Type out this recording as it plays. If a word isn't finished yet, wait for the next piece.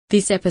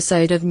This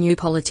episode of New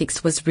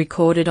Politics was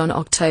recorded on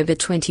October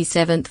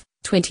 27,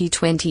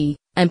 2020,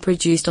 and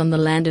produced on the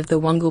land of the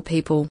Wangal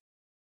people.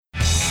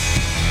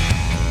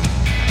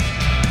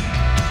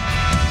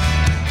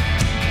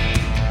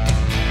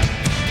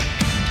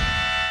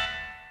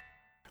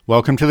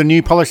 Welcome to the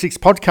New Politics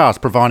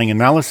podcast, providing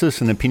analysis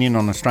and opinion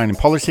on Australian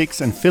politics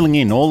and filling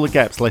in all the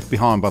gaps left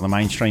behind by the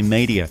mainstream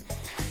media.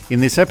 In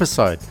this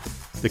episode,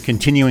 the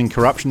continuing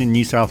corruption in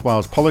New South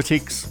Wales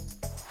politics,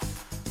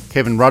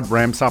 Kevin Rudd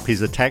ramps up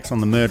his attacks on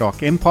the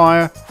Murdoch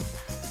empire,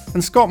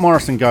 and Scott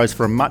Morrison goes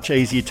for a much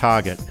easier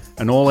target,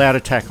 an all-out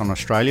attack on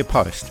Australia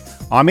Post.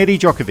 I'm Eddie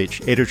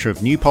Djokovic, editor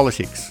of New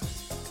Politics.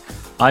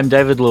 I'm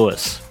David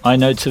Lewis. My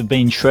notes have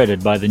been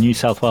shredded by the New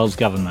South Wales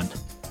government.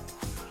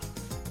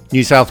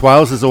 New South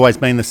Wales has always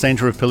been the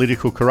centre of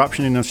political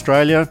corruption in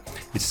Australia.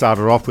 It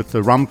started off with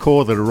the Rum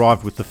Corps that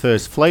arrived with the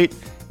First Fleet.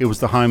 It was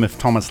the home of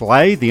Thomas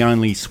Ley, the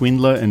only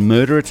swindler and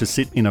murderer to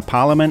sit in a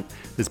parliament.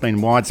 There's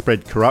been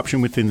widespread corruption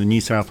within the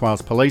New South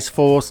Wales police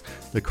force,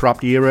 the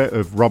corrupt era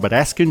of Robert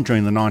Askin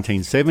during the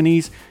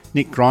 1970s.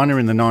 Nick Greiner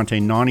in the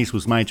 1990s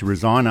was made to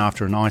resign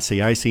after an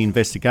ICAC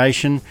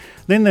investigation.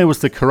 Then there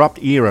was the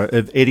corrupt era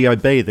of Eddie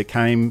O'B that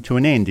came to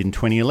an end in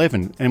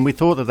 2011, and we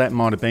thought that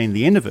might have been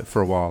the end of it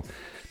for a while.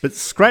 But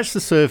scratch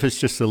the surface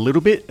just a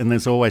little bit and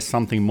there's always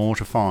something more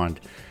to find.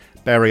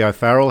 Barry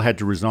O'Farrell had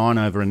to resign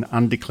over an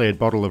undeclared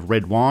bottle of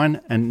red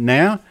wine, and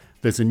now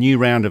there's a new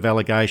round of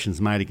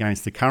allegations made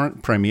against the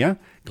current Premier,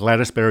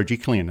 Gladys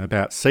Berejiklian,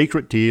 about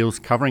secret deals,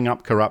 covering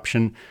up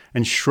corruption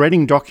and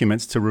shredding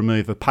documents to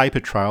remove a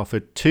paper trail for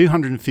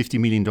 $250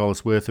 million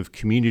worth of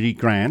community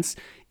grants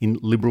in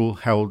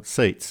Liberal-held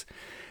seats.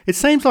 It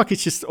seems like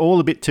it's just all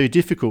a bit too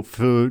difficult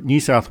for New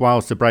South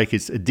Wales to break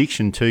its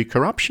addiction to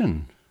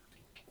corruption.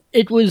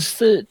 It was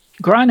the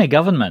Greiner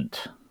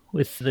government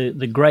with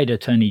the great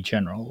Attorney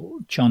General,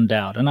 John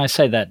Dowd, and I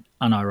say that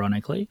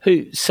unironically,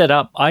 who set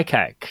up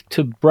ICAC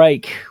to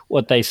break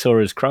what they saw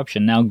as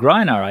corruption. Now,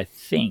 Greiner, I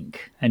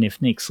think, and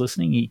if Nick's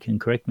listening, he can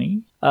correct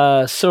me,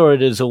 saw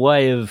it as a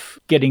way of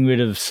getting rid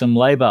of some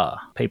Labor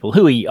people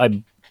who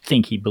I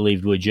think he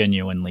believed were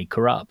genuinely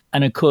corrupt.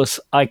 And of course,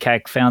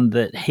 ICAC found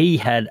that he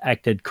had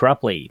acted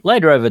corruptly,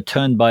 later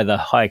overturned by the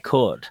High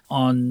Court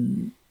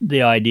on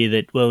the idea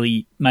that, well,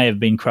 he may have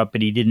been corrupt,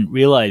 but he didn't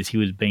realise he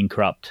was being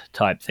corrupt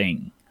type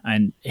thing.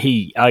 And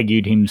he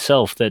argued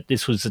himself that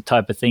this was the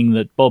type of thing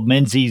that Bob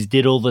Menzies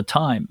did all the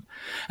time.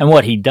 And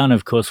what he'd done,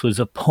 of course,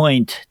 was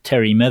appoint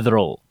Terry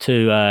Metherell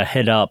to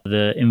head up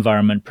the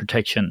Environment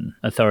Protection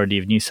Authority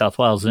of New South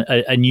Wales,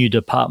 a new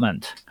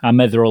department.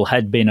 Metherell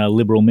had been a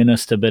Liberal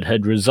minister but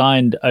had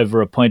resigned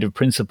over a point of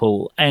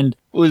principle and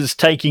was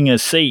taking a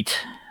seat,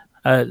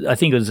 I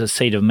think it was a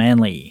seat of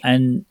Manly,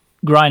 and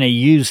Greiner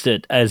used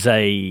it as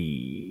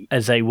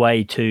a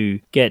way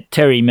to get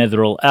Terry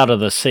Metherell out of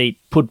the seat,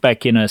 put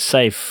back in a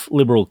safe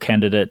Liberal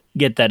candidate,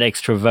 get that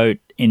extra vote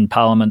in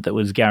Parliament that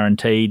was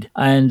guaranteed,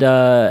 and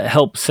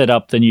help set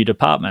up the new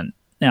department.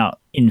 Now,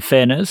 in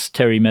fairness,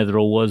 Terry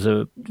Metherell was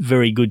a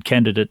very good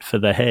candidate for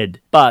the head,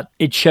 but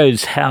it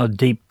shows how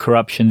deep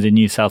corruption in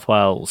New South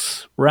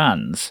Wales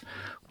runs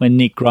when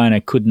Nick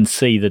Greiner couldn't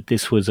see that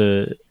this was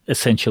a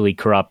essentially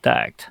corrupt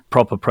act.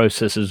 Proper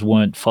processes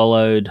weren't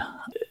followed.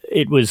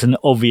 It was an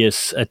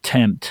obvious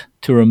attempt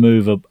to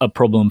remove a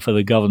problem for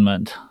the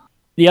government.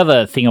 The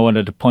other thing I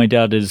wanted to point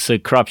out is the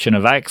corruption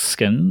of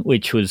Askin,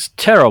 which was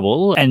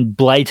terrible and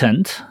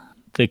blatant.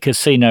 The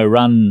casino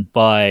run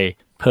by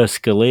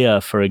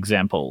Perscalia, for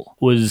example,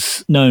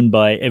 was known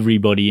by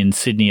everybody in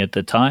Sydney at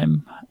the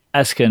time.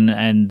 Askin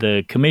and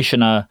the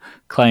Commissioner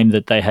claimed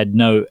that they had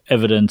no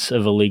evidence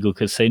of illegal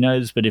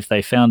casinos, but if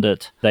they found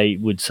it, they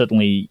would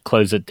certainly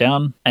close it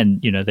down.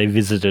 And, they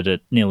visited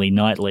it nearly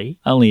nightly,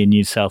 only in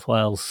New South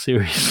Wales,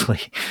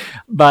 seriously.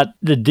 But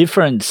the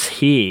difference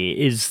here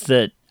is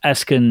that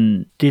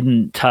Askin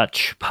didn't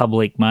touch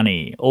public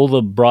money, all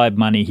the bribe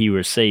money he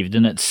received,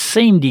 and it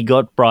seemed he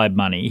got bribe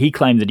money. He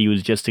claimed that he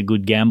was just a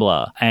good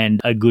gambler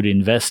and a good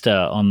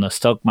investor on the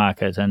stock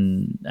market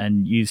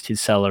and used his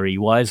salary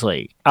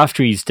wisely.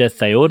 After his death,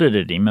 they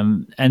audited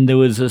him, and there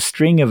was a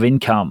string of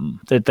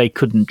income that they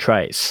couldn't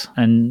trace.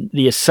 And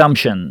the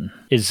assumption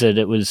is that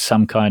it was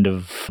some kind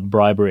of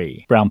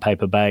bribery, brown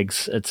paper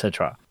bags,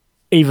 etc.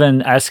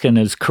 Even Askin,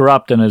 as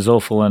corrupt and as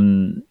awful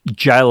and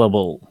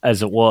jailable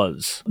as it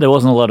was, there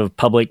wasn't a lot of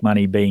public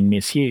money being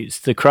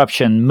misused. The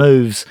corruption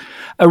moves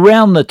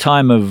around the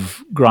time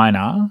of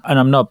Greiner, and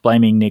I'm not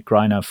blaming Nick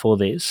Greiner for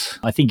this.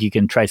 I think you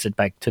can trace it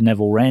back to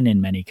Neville Wren in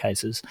many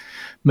cases.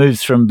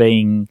 Moves from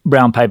being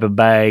brown paper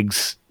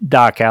bags,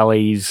 dark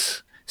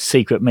alleys,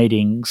 secret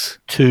meetings,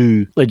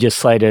 to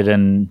legislated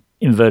and,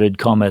 inverted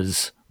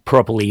commas,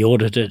 properly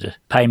audited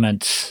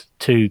payments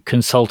to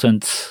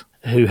consultants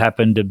who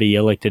happen to be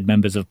elected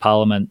members of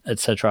Parliament,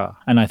 etc.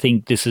 And I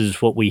think this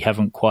is what we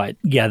haven't quite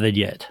gathered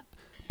yet.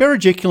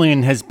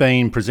 Berejiklian has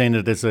been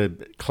presented as a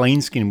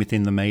clean skin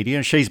within the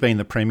media. She's been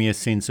the Premier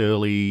since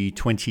early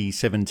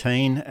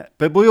 2017.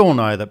 But we all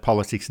know that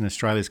politics in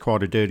Australia is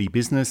quite a dirty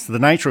business. The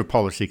nature of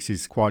politics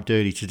is quite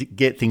dirty. To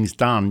get things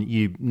done,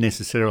 you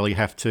necessarily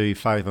have to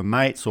favour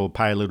mates or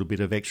pay a little bit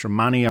of extra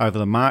money over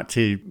the mark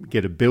to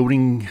get a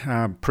building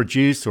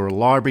produced or a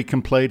library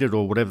completed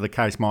or whatever the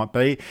case might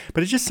be.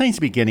 But it just seems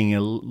to be getting a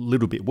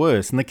little bit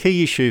worse. And the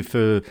key issue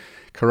for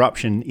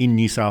corruption in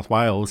New South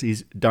Wales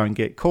is don't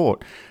get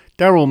caught.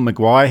 Daryl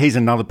Maguire, he's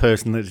another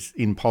person that's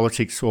in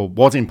politics or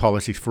was in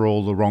politics for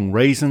all the wrong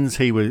reasons.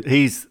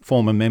 He's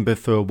former member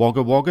for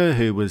Wagga Wagga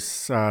who was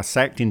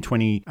sacked in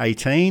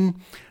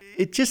 2018.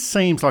 It just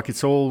seems like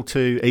it's all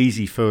too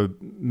easy for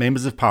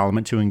members of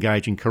parliament to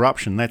engage in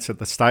corruption. That's at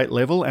the state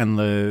level and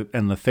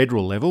the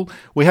federal level.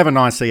 We have an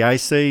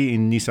ICAC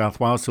in New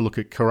South Wales to look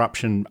at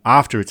corruption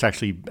after it's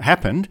actually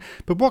happened.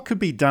 But what could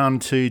be done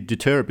to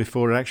deter it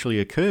before it actually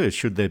occurs?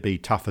 Should there be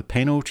tougher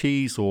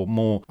penalties or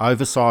more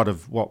oversight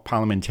of what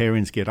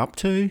parliamentarians get up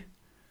to?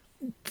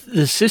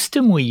 The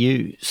system we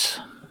use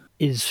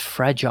is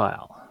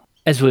fragile.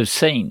 As we've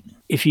seen,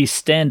 if you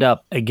stand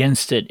up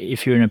against it,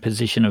 if you're in a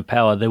position of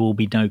power, there will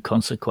be no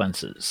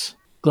consequences.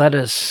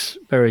 Gladys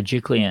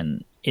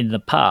Berejiklian in the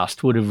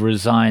past would have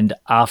resigned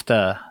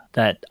after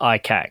that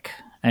ICAC.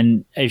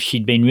 And if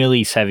she'd been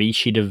really savvy,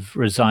 she'd have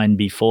resigned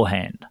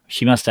beforehand.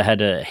 She must have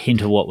had a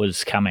hint of what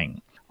was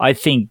coming. I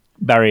think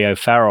Barry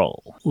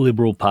O'Farrell,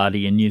 Liberal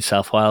Party in New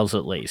South Wales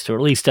at least, or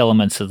at least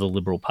elements of the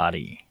Liberal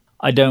Party,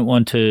 I don't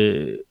want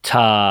to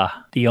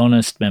tar the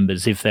honest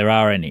members, if there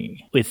are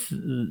any, with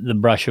the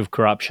brush of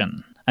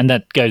corruption. And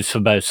that goes for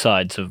both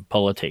sides of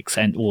politics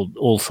and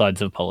all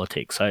sides of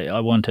politics. I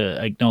want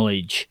to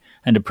acknowledge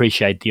and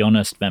appreciate the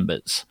honest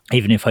members,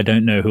 even if I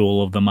don't know who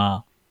all of them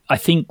are. I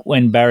think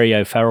when Barry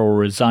O'Farrell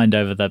resigned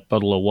over that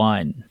bottle of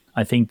wine,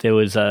 I think there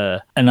was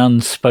an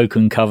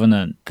unspoken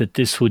covenant that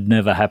this would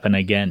never happen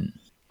again.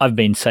 I've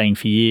been saying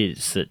for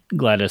years that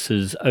Gladys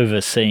is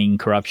overseeing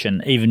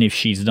corruption, even if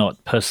she's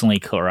not personally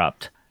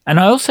corrupt. And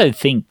I also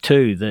think,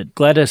 too, that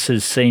Gladys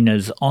is seen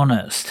as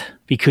honest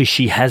because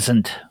she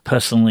hasn't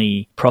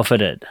personally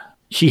profited.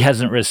 She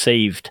hasn't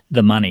received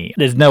the money.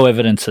 There's no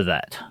evidence of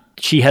that.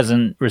 She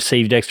hasn't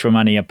received extra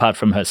money apart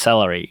from her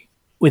salary,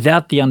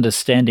 without the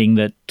understanding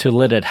that to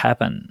let it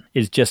happen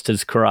is just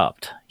as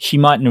corrupt. She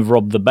mightn't have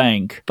robbed the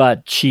bank,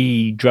 but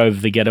she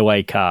drove the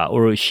getaway car,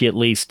 or she at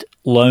least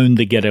loaned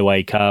the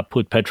getaway car,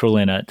 put petrol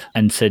in it,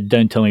 and said,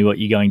 don't tell me what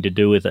you're going to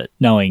do with it,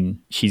 knowing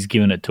she's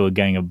given it to a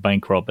gang of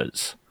bank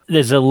robbers.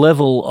 There's a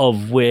level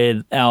of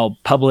where our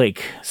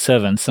public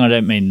servants, and I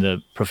don't mean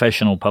the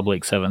professional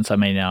public servants, I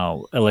mean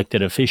our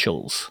elected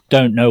officials,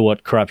 don't know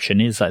what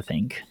corruption is, I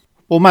think.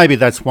 Well, maybe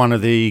that's one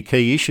of the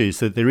key issues,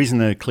 that there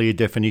isn't a clear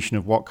definition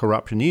of what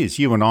corruption is.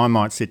 You and I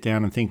might sit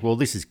down and think, well,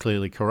 this is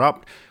clearly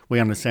corrupt. We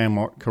understand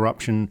what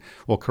corruption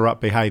or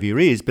corrupt behaviour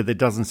is, but there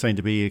doesn't seem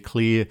to be a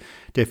clear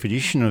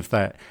definition of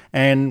that.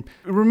 And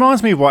it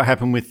reminds me of what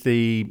happened with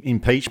the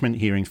impeachment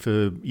hearings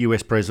for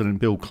US President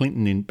Bill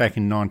Clinton back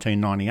in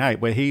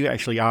 1998, where he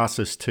actually asked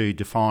us to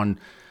define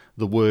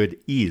the word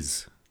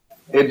is.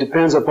 It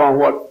depends upon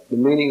what the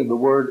meaning of the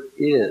word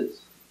is.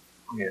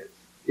 Yes.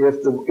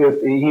 If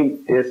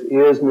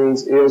is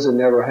means is and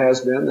never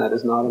has been,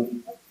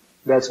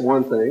 that's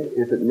one thing.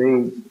 If it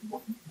means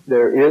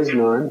there is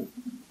none,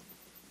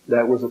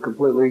 that was a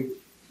completely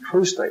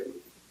true statement.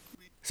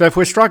 So if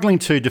we're struggling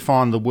to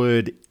define the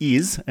word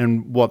is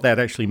and what that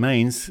actually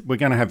means, we're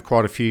going to have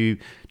quite a few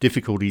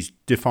difficulties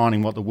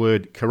defining what the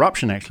word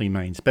corruption actually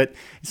means. But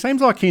it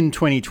seems like in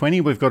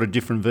 2020 we've got a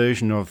different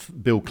version of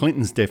Bill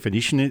Clinton's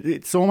definition.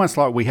 It's almost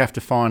like we have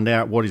to find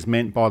out what is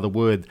meant by the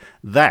word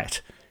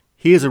that.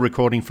 Here's a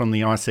recording from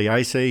the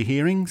ICAC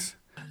hearings.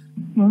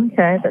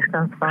 Okay, that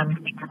sounds fun.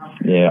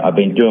 Yeah, I've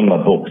been doing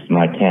my books,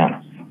 my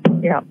accounts.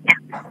 Yeah.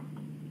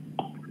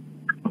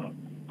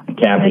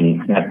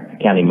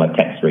 Counting my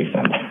tax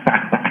refund.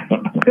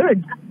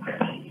 Good.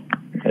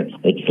 That's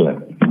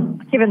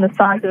excellent. Given the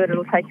size of it,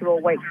 it'll take you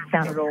all week to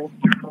count it all.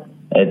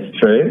 It's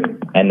true.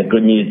 And the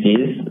good news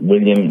is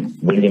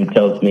William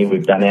tells me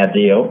we've done our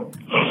deal.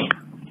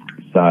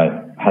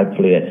 So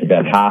hopefully that's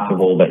about half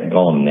of all that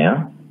gone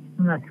now.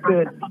 That's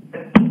good.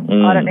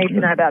 I don't need to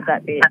know about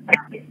that bit.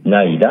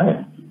 No, you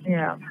don't.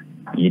 Yeah.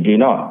 You do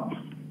not.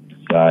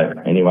 So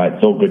anyway,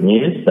 it's all good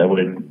news. So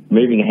we're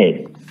moving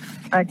ahead.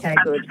 Okay,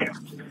 good.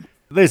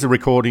 There's a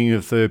recording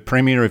of the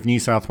Premier of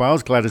New South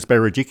Wales, Gladys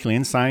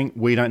Berejiklian, saying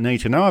we don't need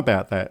to know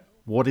about that.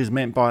 What is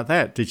meant by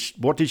that?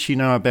 What did she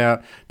know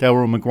about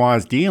Daryl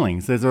Maguire's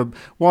dealings? There's a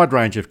wide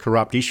range of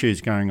corrupt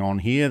issues going on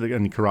here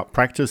and corrupt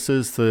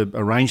practices, the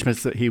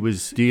arrangements that he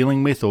was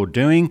dealing with or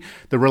doing,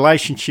 the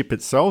relationship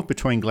itself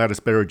between Gladys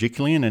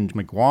Berejiklian and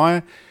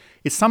Maguire.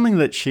 It's something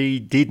that she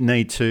did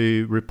need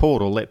to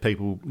report or let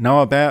people know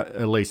about,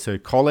 at least her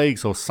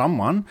colleagues or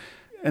someone.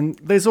 And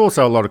there's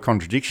also a lot of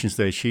contradictions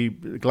there.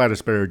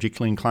 Gladys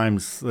Berejiklian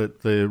claims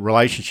that the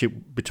relationship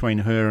between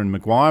her and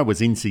Maguire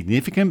was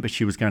insignificant, but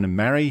she was going to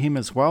marry him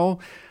as well.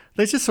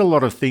 There's just a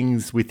lot of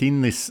things within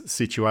this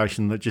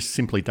situation that just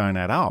simply don't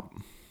add up.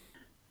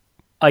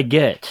 I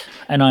get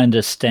and I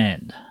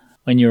understand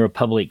when you're a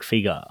public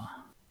figure,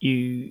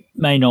 you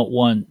may not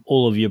want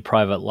all of your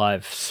private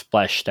life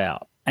splashed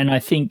out. And I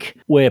think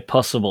where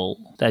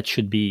possible, that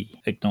should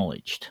be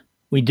acknowledged.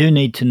 We do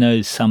need to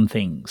know some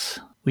things.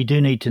 We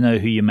do need to know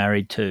who you're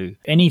married to.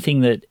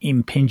 Anything that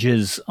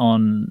impinges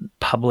on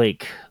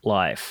public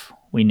life,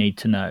 we need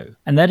to know.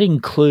 And that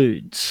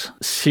includes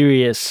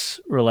serious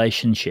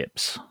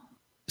relationships.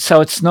 So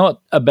it's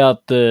not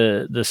about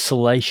the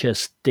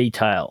salacious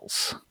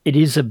details. It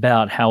is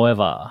about,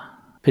 however,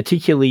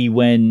 particularly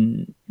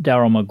when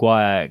Daryl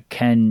Maguire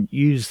can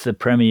use the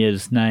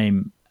Premier's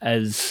name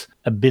as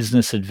a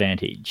business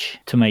advantage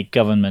to make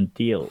government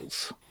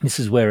deals. This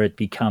is where it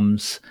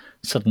becomes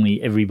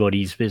suddenly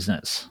everybody's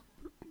business.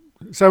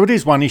 So it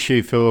is one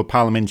issue for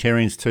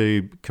parliamentarians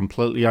to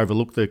completely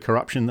overlook the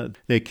corruption that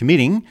they're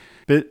committing,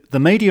 but the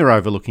media are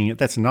overlooking it.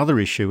 That's another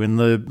issue. And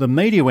the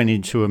media went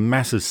into a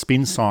massive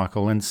spin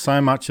cycle, and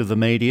so much of the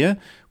media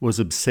was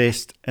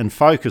obsessed and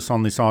focused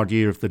on this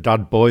idea of the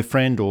dud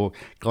boyfriend, or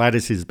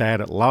Gladys is bad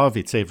at love,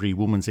 it's every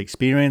woman's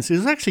experience. It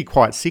was actually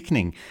quite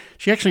sickening.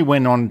 She actually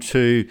went on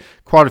to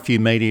quite a few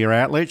media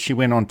outlets. She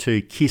went on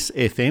to Kiss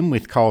FM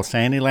with Cole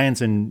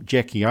Sandilands and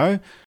Jackie O.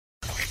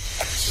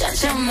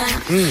 Shut your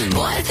mouth.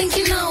 Boy, I think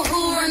you know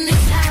who run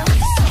this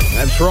house.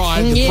 That's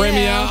right. The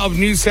Premier of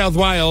New South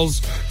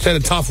Wales. She had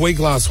a tough week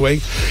last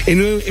week.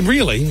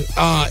 Really,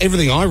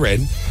 everything I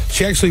read,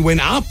 she actually went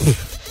up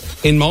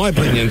in my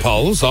opinion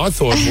polls. I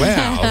thought,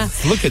 wow,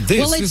 look at this.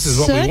 Well, this is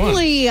what we want.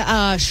 It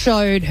certainly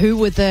showed who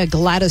were the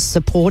Gladys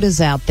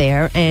supporters out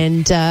there.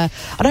 And I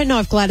don't know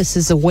if Gladys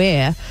is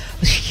aware.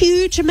 A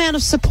huge amount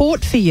of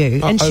support for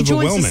you. And she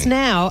joins us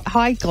now.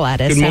 Hi,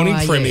 Gladys. Good morning,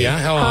 How are Premier. you?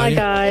 How are Hi, you?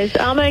 guys.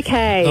 I'm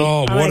okay.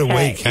 Oh, what a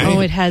week, eh? Oh,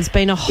 it has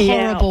been a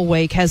horrible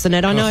week, hasn't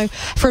it? I know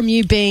from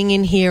you being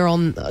in here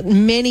on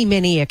many,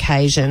 many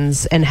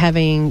occasions and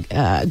having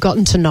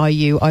gotten to know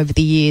you over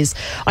the years,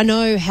 I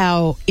know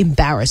how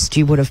embarrassed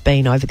you would have been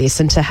over this,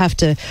 and to have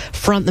to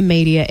front the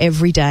media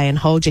every day and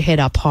hold your head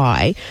up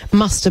high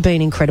must have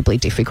been incredibly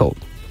difficult.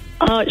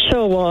 Oh, it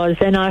sure was,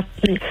 and I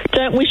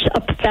don't wish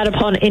that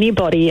upon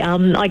anybody.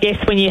 I guess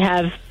when you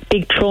have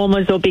big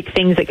traumas or big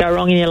things that go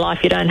wrong in your life,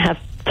 you don't have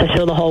to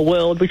tell the whole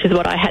world, which is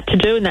what I had to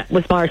do, and that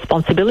was my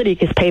responsibility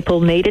because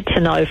people needed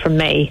to know from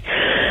me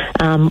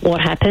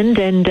what happened,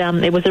 and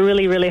it was a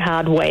really, really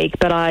hard week,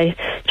 but I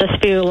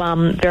just feel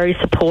very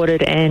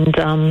supported, and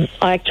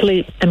I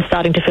actually am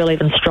starting to feel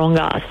even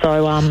stronger, so I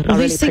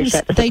really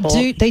appreciate the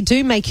support. They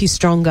do make you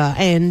stronger,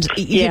 and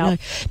you know,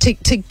 to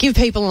give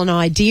people an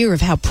idea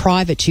of how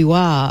private you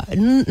are,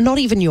 not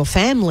even your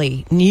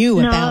family knew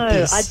about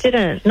this. No, I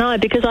didn't. No,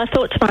 because I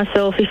thought to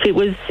myself,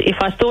 if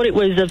I thought it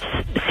was of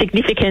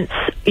significance,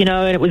 you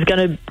know, and it was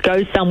going to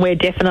go somewhere,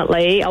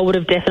 definitely, I would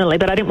have definitely,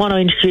 but I didn't want to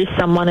introduce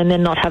someone and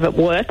then not have it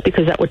work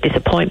because that would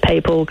disappoint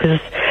people, because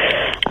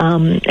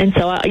and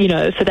so I, you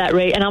know, for that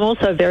reason, and I'm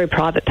also a very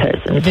private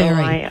person, so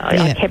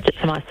I kept it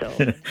to myself.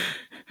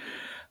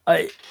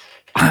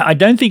 I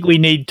don't think we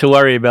need to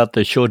worry about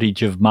the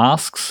shortage of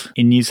masks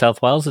in New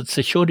South Wales. It's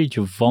a shortage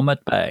of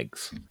vomit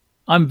bags.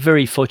 I'm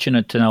very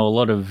fortunate to know a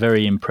lot of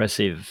very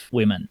impressive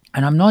women,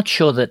 and I'm not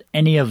sure that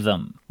any of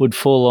them would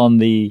fall on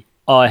the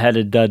I had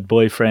a dud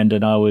boyfriend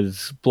and I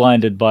was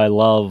blinded by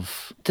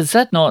love. Does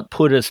that not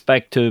put us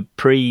back to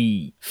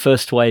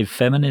pre-first wave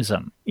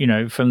feminism? You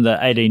know, from the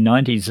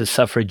 1890s, the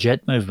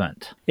suffragette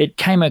movement. It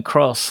came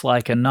across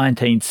like a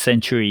 19th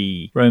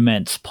century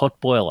romance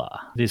potboiler.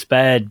 This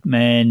bad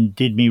man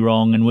did me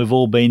wrong and we've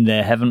all been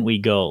there, haven't we,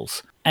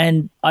 girls?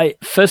 And I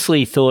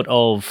firstly thought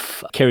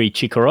of Kerry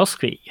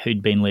Chikarovsky,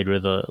 who'd been leader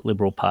of the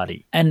Liberal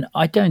Party. And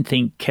I don't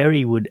think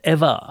Kerry would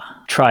ever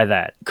try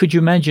that. Could you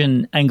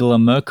imagine Angela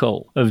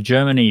Merkel of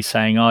Germany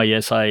saying, oh,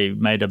 yes, I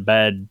made a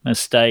bad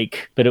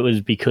mistake, but it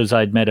was because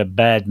I'd met a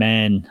bad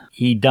man.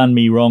 He done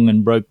me wrong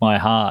and broke my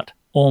heart.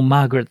 Or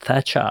Margaret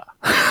Thatcher.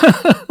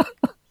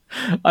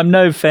 I'm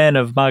no fan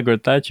of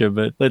Margaret Thatcher,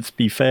 but let's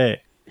be fair.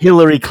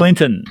 Hillary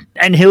Clinton.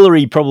 And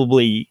Hillary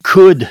probably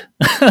could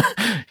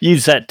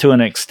use that to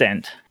an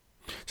extent.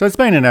 So it's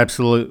been an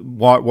absolute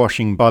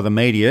whitewashing by the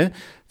media.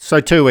 So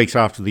 2 weeks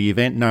after the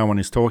event, no one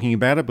is talking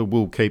about it, but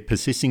we'll keep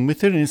persisting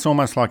with it. And it's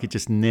almost like it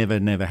just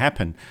never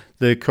happened.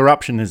 The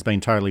corruption has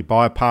been totally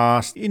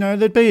bypassed. You know,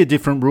 there'd be a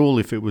different rule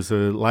if it was a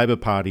Labor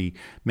Party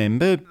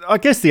member. I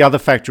guess the other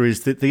factor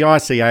is that the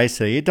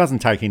ICAC, it doesn't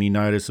take any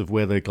notice of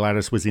whether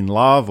Gladys was in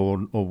love or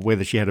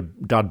whether she had a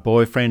dud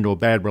boyfriend or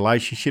bad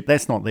relationship.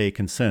 That's not their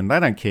concern. They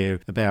don't care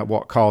about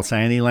what Cole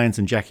Sandilands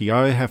and Jackie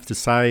O have to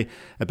say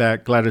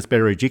about Gladys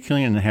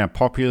Berejiklian and how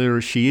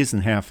popular she is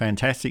and how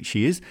fantastic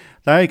she is.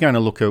 They're going to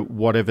look at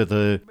whatever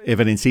the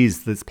evidence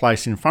is that's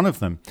placed in front of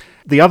them.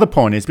 The other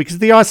point is, because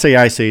the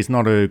ICAC is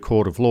not a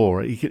court of law,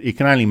 it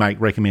can only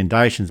make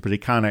recommendations, but it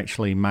can't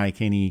actually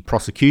make any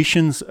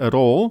prosecutions at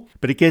all.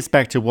 But it gets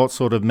back to what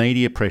sort of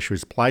media pressure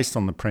is placed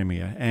on the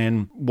Premier.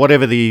 And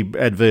whatever the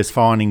adverse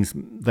findings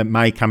that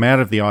may come out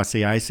of the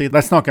ICAC,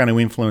 that's not going to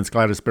influence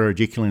Gladys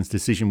Berejiklian's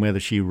decision whether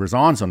she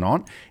resigns or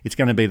not. It's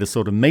going to be the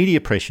sort of media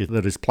pressure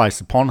that is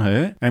placed upon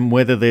her and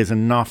whether there's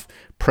enough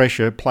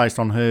pressure placed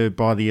on her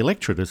by the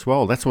electorate as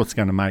well. That's what's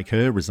going to make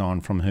her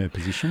resign from her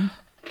position.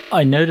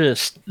 I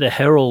noticed the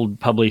Herald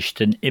published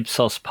an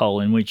Ipsos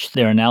poll in which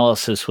their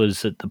analysis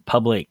was that the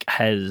public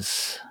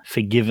has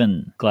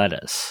forgiven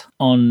Gladys.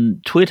 On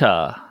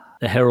Twitter,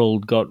 the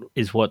Herald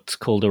is what's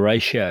called a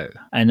ratio.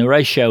 And the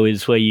ratio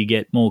is where you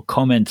get more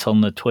comments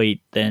on the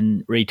tweet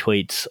than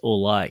retweets or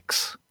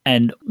likes.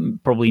 And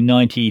probably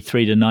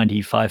 93 to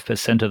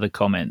 95% of the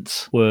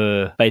comments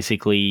were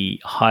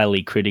basically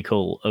highly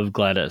critical of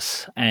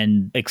Gladys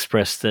and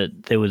expressed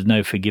that there was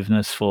no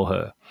forgiveness for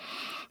her.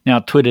 Now,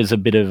 Twitter's a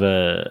bit of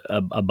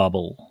a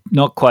bubble.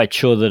 Not quite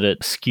sure that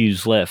it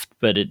skews left,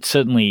 but it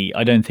certainly,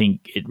 I don't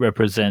think it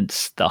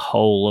represents the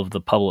whole of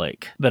the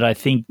public. But I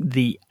think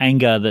the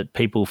anger that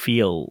people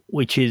feel,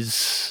 which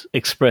is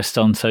expressed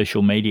on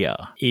social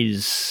media,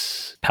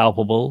 is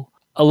palpable.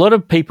 A lot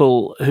of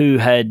people who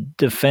had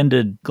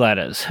defended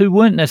Gladys, who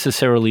weren't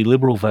necessarily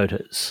Liberal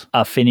voters,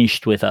 are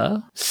finished with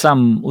her.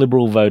 Some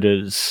Liberal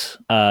voters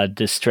are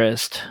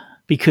distressed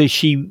because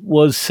she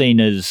was seen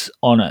as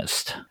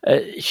honest.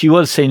 She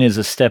was seen as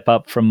a step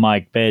up from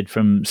Mike Baird,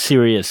 from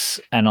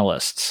serious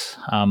analysts.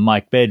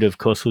 Mike Baird, of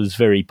course, was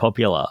very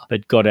popular,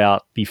 but got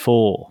out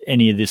before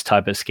any of this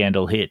type of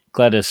scandal hit.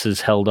 Gladys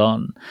has held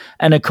on.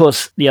 And of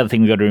course, the other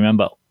thing we've got to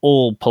remember,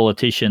 all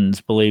politicians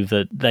believe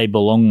that they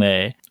belong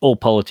there. All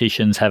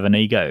politicians have an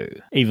ego.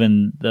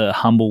 Even the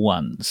humble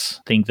ones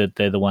think that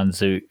they're the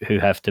ones who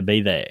have to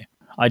be there.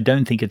 I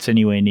don't think it's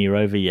anywhere near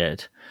over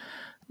yet.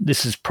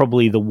 This is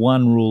probably the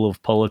one rule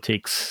of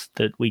politics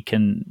that we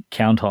can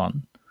count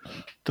on.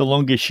 The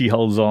longer she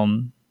holds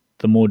on,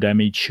 the more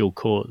damage she'll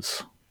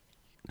cause.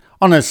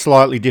 On a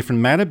slightly different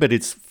matter, but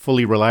it's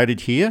fully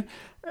related here,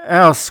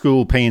 our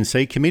school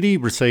P&C committee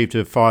received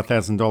a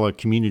 $5,000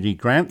 community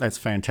grant. That's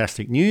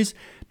fantastic news.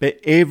 But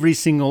every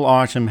single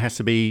item has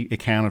to be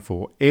accounted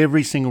for.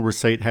 Every single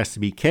receipt has to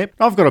be kept.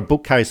 I've got a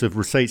bookcase of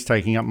receipts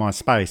taking up my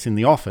space in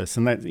the office,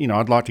 and that,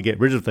 I'd like to get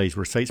rid of these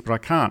receipts, but I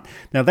can't.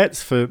 Now,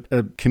 that's for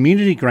a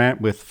community grant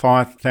with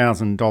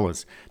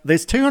 $5,000.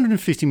 There's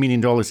 $250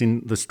 million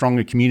in the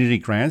stronger community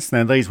grants.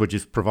 Now, these were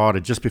just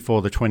provided just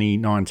before the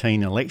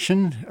 2019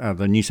 election,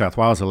 the New South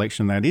Wales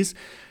election, that is.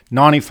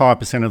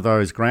 95% of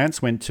those grants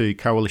went to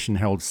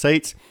coalition-held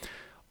seats.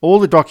 All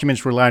the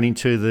documents relating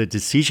to the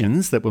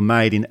decisions that were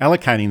made in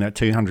allocating that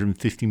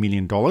 $250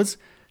 million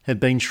have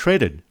been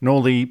shredded, and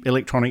all the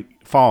electronic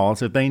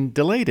files have been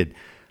deleted.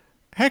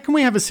 How can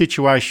we have a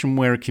situation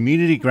where a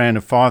community grant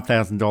of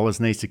 $5,000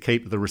 needs to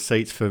keep the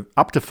receipts for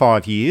up to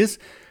 5 years,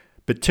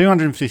 but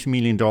 $250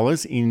 million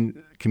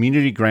in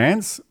community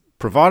grants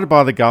provided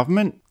by the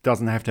government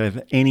doesn't have to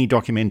have any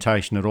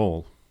documentation at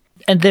all?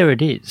 And there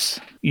it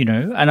is,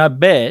 and I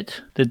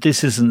bet that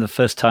this isn't the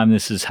first time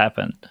this has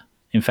happened.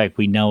 In fact,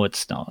 we know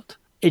it's not.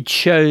 It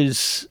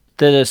shows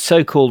that a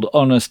so-called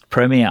honest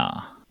premier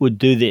would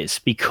do this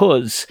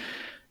because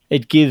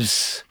it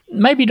gives,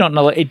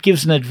 it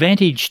gives an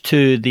advantage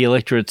to the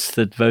electorates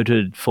that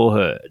voted for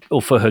her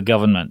or for her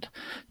government.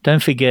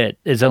 Don't forget,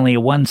 there's only a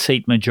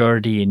one-seat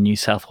majority in New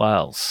South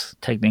Wales,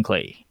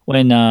 technically.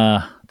 When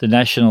the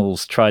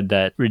Nationals tried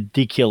that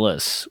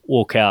ridiculous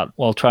walkout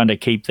while trying to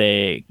keep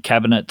their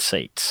cabinet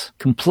seats,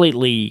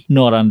 completely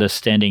not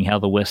understanding how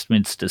the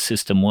Westminster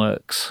system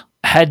works.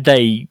 Had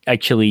they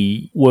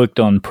actually worked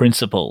on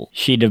principle,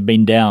 she'd have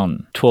been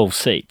down 12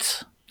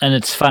 seats. And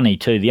it's funny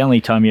too, the only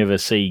time you ever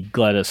see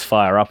Gladys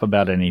fire up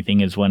about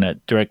anything is when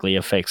it directly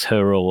affects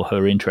her or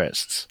her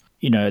interests.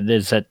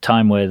 There's that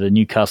time where the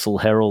Newcastle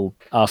Herald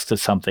asked her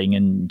something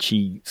and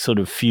she sort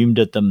of fumed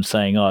at them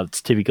saying,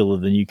 it's typical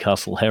of the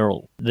Newcastle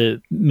Herald.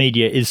 The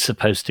media is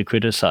supposed to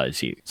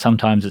criticise you.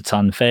 Sometimes it's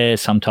unfair,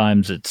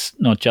 sometimes it's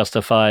not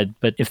justified,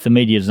 but if the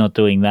media is not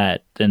doing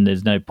that, then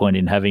there's no point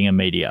in having a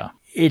media.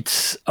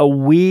 It's a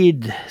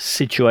weird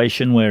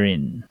situation we're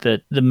in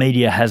that the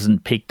media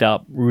hasn't picked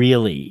up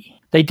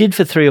really. They did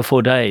for 3 or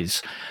 4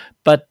 days,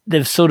 but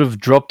they've sort of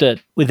dropped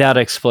it without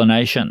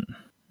explanation.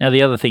 Now,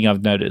 the other thing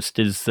I've noticed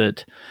is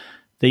that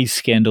these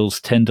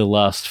scandals tend to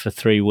last for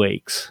 3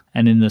 weeks.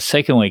 And in the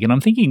second week, and I'm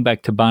thinking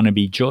back to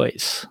Barnaby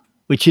Joyce,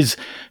 which is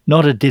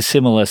not a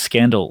dissimilar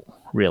scandal,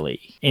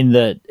 really, in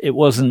that it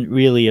wasn't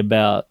really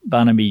about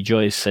Barnaby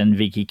Joyce and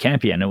Vicky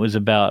Campion. It was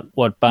about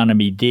what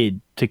Barnaby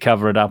did to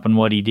cover it up and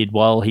what he did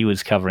while he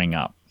was covering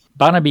up.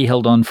 Barnaby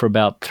held on for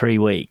about 3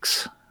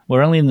 weeks.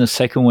 We're only in the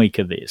second week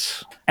of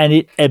this. And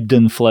it ebbed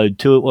and flowed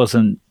too. It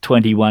wasn't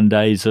 21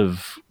 days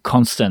of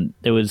constant.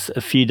 There was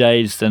a few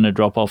days, then a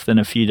drop-off, then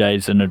a few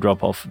days, then a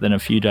drop-off, then a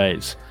few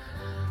days.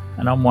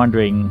 And I'm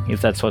wondering if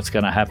that's what's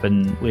going to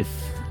happen with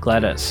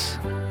Gladys.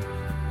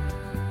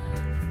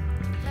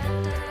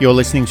 You're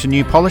listening to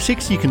New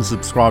Politics. You can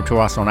subscribe to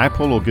us on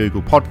Apple or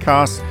Google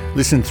Podcasts,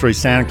 listen through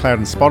SoundCloud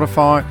and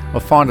Spotify, or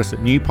find us at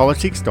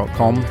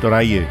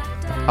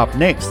newpolitics.com.au. Up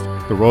next,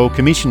 the Royal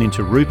Commission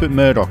into Rupert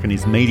Murdoch and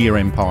his media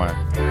empire.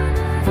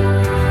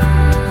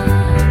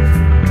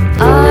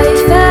 I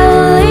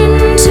fell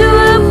into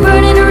a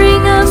burning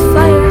ring of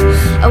fire.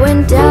 I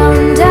went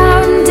down,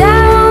 down,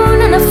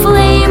 down, and the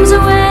flames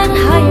went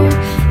higher.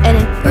 And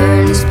it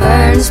burns,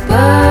 burns,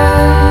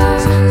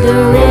 burns, the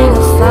ring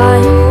of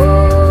fire.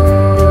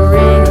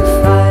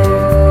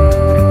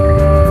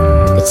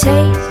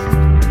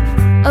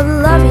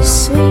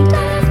 is sweet.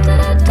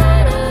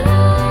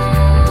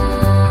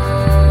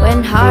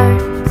 When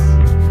hearts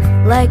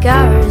like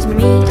ours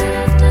meet,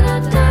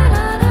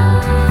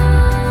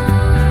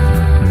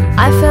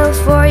 I fell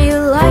for you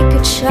like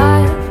a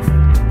child.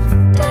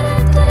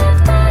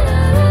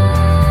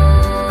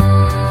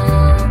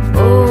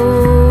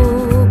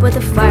 Oh, but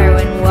the fire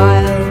went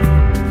wild.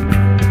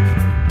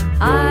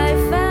 I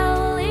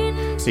fell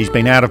in. He's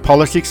been out of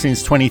politics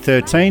since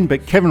 2013,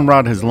 but Kevin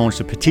Rudd has launched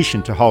a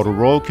petition to hold a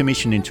royal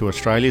commission into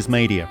Australia's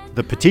media.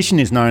 The petition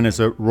is known as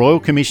a Royal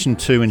Commission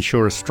to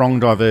ensure a strong,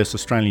 diverse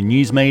Australian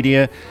news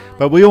media,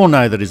 but we all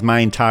know that his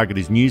main target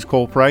is News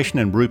Corporation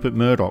and Rupert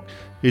Murdoch,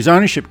 whose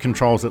ownership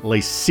controls at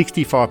least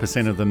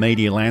 65% of the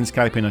media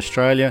landscape in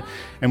Australia,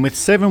 and with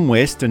 7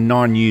 West and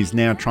 9 News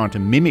now trying to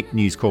mimic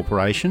News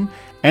Corporation,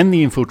 and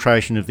the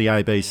infiltration of the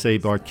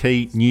ABC by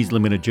key News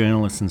Limited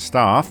journalists and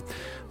staff,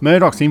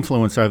 Murdoch's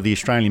influence over the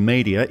Australian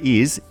media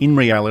is, in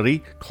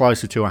reality,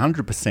 closer to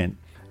 100%.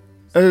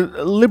 A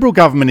Liberal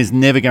government is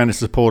never going to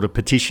support a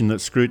petition that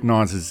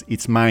scrutinises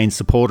its main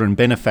supporter and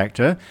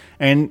benefactor,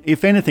 and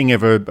if anything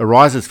ever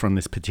arises from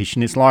this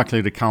petition, it's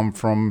likely to come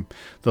from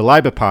the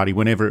Labor Party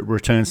whenever it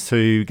returns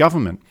to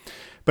government.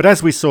 But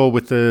as we saw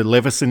with the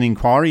Leveson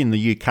inquiry in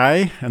the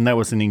UK, and that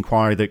was an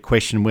inquiry that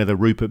questioned whether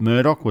Rupert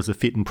Murdoch was a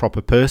fit and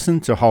proper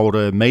person to hold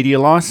a media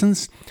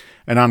licence,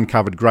 and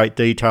uncovered great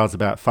details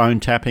about phone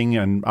tapping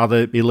and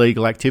other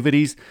illegal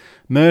activities,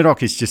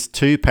 Murdoch is just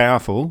too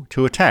powerful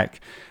to attack.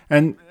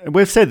 And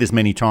we've said this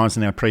many times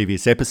in our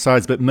previous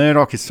episodes, but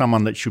Murdoch is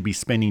someone that should be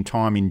spending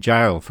time in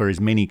jail for his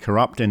many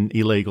corrupt and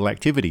illegal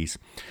activities.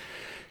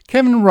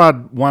 Kevin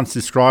Rudd once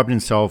described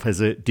himself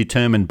as a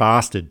determined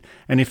bastard,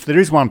 and if there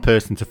is one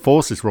person to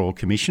force this Royal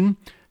Commission,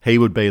 he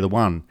would be the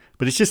one.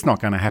 But it's just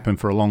not going to happen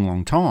for a long,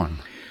 long time.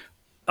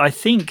 I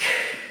think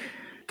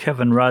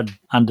Kevin Rudd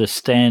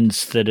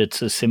understands that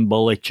it's a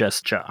symbolic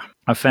gesture.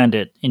 I found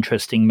it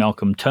interesting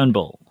Malcolm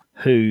Turnbull,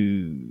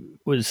 who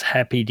was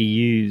happy to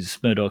use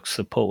Murdoch's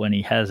support when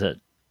he has it,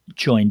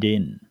 joined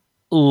in.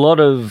 A lot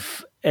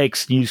of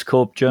ex-News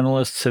Corp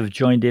journalists have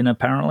joined in,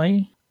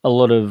 apparently. A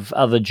lot of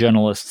other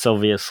journalists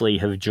obviously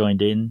have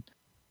joined in.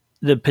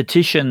 The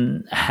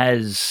petition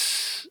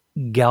has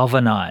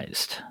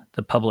galvanised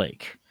the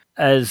public.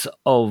 As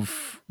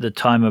of the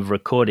time of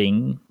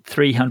recording,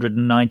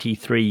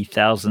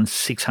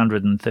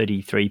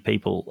 393,633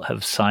 people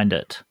have signed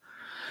it.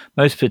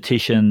 Most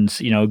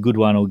petitions, a good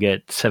one will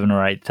get 7,000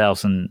 or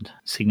 8,000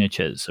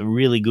 signatures. A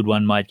really good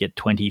one might get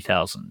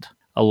 20,000.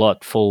 A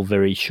lot fall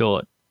very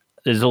short.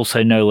 There's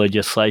also no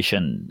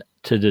legislation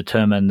to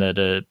determine that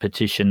a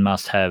petition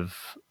must have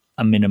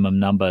a minimum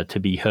number to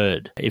be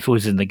heard. If it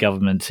was in the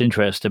government's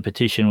interest, a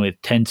petition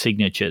with 10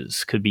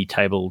 signatures could be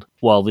tabled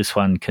while this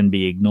one can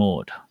be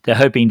ignored. They're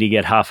hoping to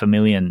get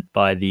 500,000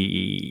 by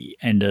the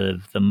end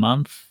of the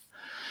month.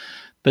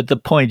 But the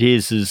point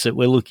is that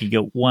we're looking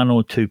at 1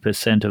 or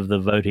 2% of the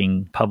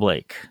voting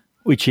public,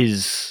 which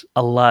is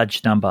a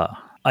large number.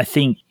 I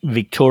think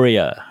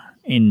Victoria,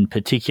 in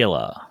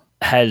particular,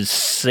 has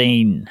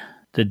seen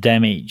the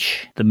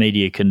damage the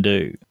media can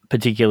do,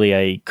 particularly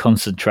a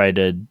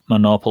concentrated,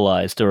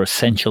 monopolised or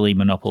essentially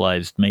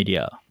monopolised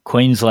media.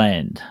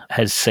 Queensland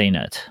has seen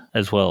it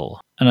as well,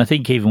 and I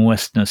think even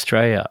Western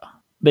Australia.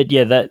 But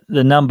yeah,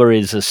 the number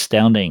is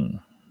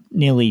astounding.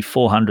 Nearly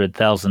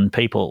 400,000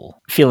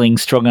 people feeling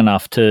strong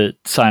enough to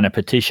sign a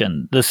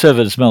petition. The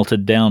servers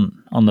melted down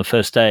on the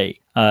first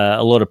day.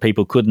 A lot of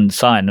people couldn't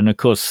sign. And of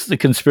course, the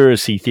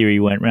conspiracy theory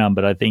went round,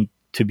 but I think,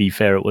 to be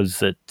fair, it was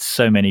that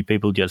so many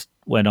people just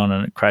went on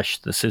and it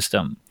crashed the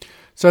system.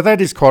 So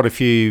that is quite a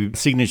few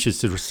signatures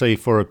to receive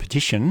for a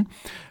petition.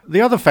 The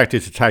other factor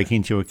to take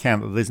into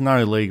account that there's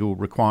no legal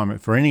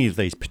requirement for any of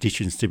these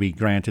petitions to be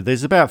granted.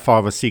 There's about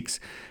 5 or 6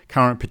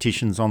 current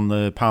petitions on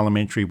the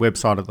parliamentary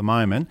website at the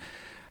moment.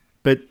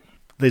 But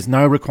there's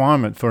no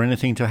requirement for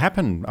anything to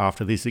happen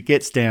after this. It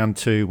gets down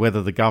to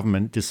whether the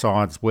government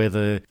decides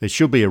whether there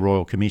should be a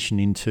Royal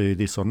Commission into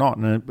this or not.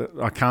 And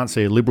I can't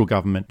see a Liberal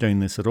government doing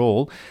this at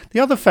all.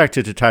 The other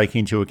factor to take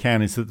into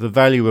account is that the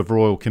value of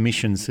Royal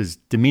Commissions has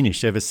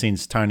diminished ever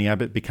since Tony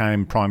Abbott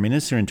became Prime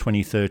Minister in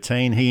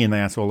 2013. He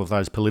announced all of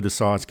those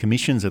politicised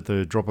commissions at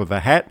the drop of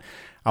a hat.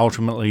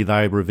 Ultimately,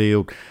 they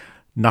revealed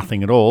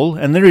nothing at all.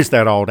 And there is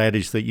that old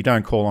adage that you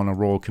don't call on a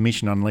Royal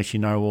Commission unless you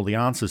know all the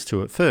answers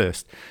to it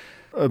first.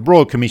 A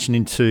Royal Commission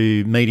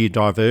into media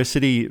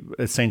diversity,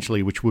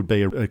 essentially, which would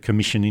be a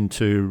commission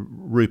into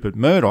Rupert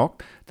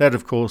Murdoch, that,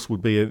 of course,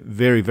 would be a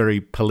very,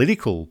 very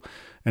political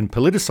and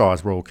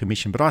politicised Royal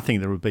Commission, but I think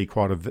there would be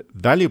quite a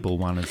valuable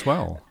one as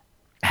well.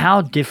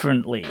 How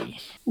differently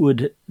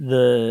would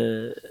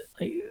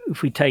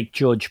if we take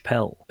George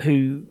Pell,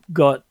 who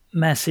got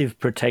massive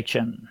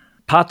protection,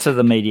 parts of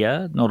the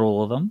media, not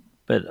all of them,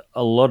 but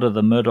a lot of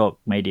the Murdoch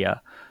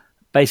media,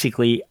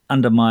 basically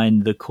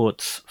undermined the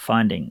court's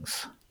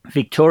findings.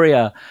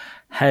 Victoria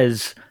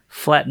has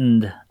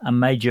flattened a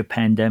major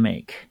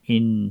pandemic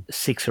in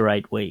 6 or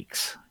 8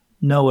 weeks.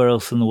 Nowhere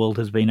else in the world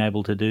has been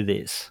able to do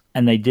this.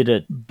 And they did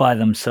it by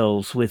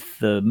themselves with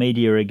the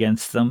media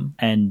against them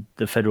and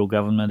the federal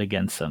government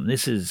against them.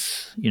 This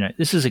is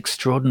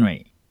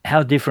extraordinary.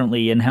 how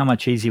differently and how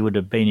much easier would it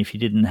have been if you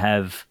didn't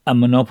have a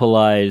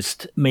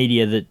monopolised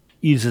media that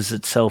uses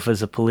itself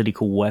as a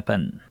political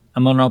weapon, a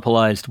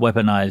monopolised,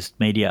 weaponised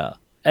media.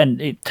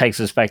 And it takes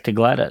us back to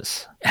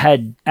Gladys.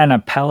 Had Anna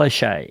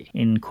Palaszczuk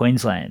in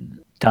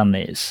Queensland done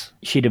this,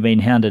 she'd have been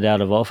hounded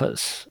out of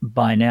office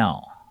by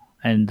now,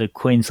 and the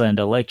Queensland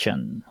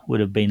election would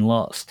have been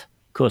lost.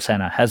 Of course,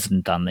 Anna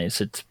hasn't done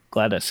this. It's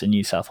Gladys in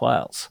New South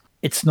Wales.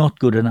 It's not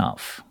good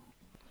enough.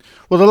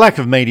 Well, the lack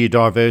of media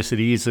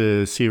diversity is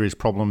a serious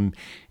problem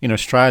in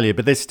Australia,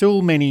 but there's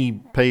still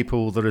many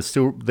people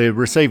that they're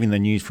receiving the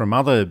news from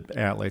other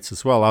outlets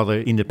as well, other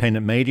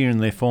independent media,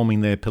 and they're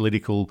forming their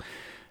political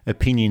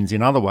opinions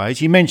in other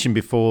ways. You mentioned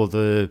before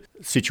the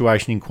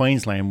situation in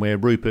Queensland where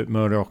Rupert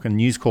Murdoch and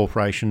News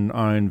Corporation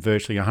own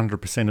virtually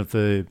 100% of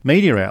the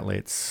media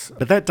outlets,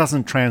 but that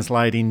doesn't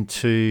translate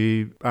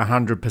into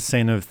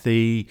 100% of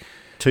the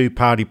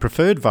two-party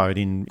preferred vote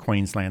in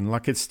Queensland.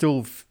 Like, it's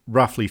still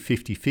roughly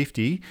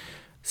 50-50.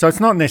 So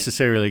it's not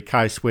necessarily a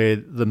case where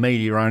the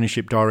media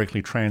ownership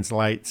directly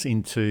translates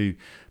into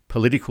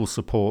political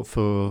support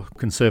for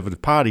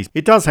Conservative parties.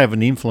 It does have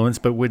an influence,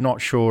 but we're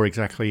not sure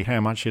exactly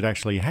how much it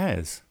actually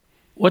has.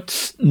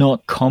 What's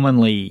not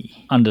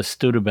commonly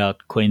understood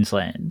about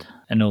Queensland,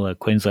 and all our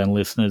Queensland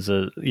listeners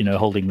are,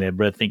 holding their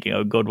breath thinking,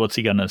 oh God, what's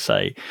he going to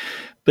say?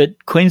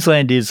 But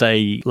Queensland is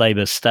a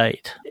Labor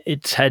state.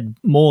 It's had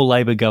more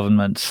Labor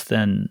governments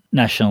than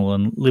National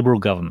and Liberal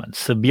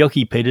governments. The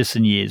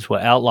Bjelke-Petersen years were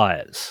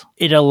outliers.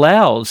 It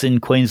allows in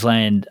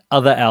Queensland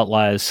other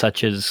outliers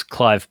such as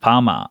Clive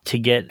Palmer to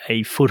get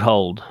a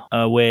foothold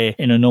where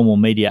in a normal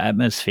media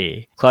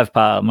atmosphere, Clive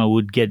Palmer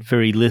would get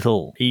very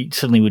little. He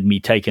certainly wouldn't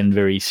be taken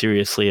very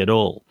seriously at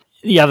all.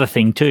 The other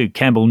thing too,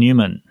 Campbell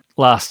Newman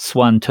lasts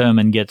one term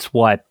and gets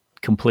wiped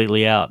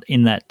completely out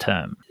in that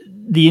term.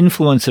 The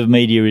influence of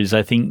media is,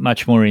 I think,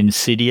 much more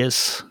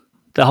insidious.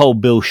 The whole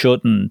Bill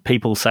Shorten,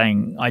 people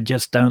saying, I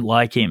just don't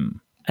like him,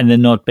 and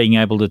then not being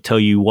able to tell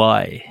you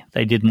why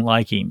they didn't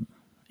like him,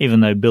 even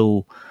though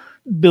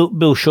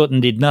Bill Shorten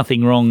did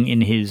nothing wrong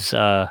in his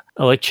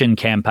election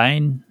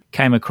campaign,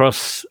 came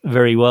across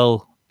very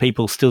well.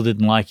 People still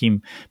didn't like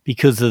him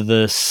because of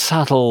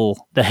the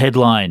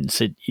headlines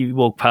that you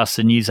walk past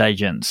the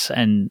newsagents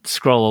and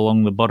scroll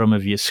along the bottom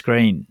of your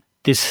screen.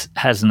 This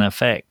has an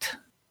effect.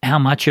 How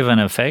much of an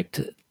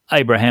effect?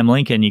 Abraham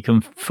Lincoln, you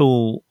can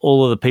fool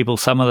all of the people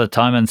some of the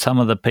time and some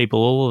of the people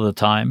all of the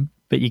time,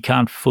 but you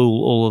can't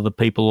fool all of the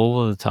people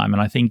all of the time.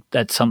 And I think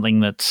that's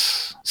something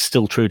that's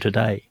still true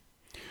today.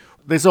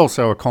 There's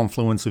also a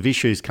confluence of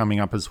issues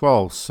coming up as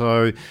well.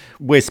 So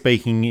we're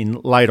speaking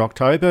in late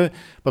October.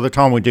 By the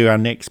time we do our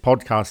next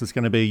podcast, it's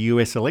going to be a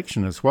US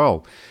election as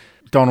well.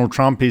 Donald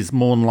Trump is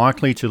more than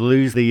likely to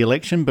lose the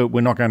election, but we're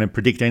not going to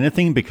predict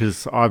anything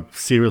because I've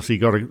seriously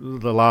got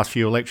the last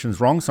few elections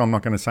wrong, so I'm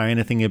not going to say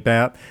anything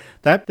about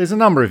that. There's a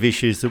number of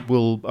issues that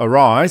will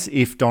arise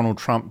if Donald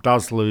Trump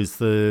does lose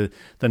the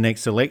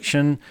next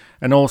election.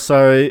 And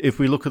also, if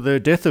we look at the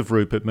death of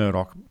Rupert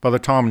Murdoch, by the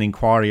time an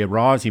inquiry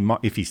arrives,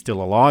 if he's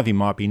still alive, he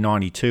might be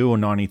 92 or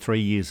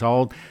 93 years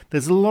old.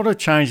 There's a lot of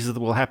changes that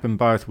will happen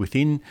both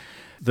within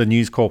the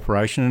News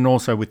Corporation and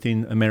also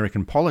within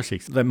American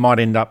politics that might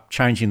end up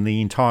changing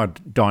the entire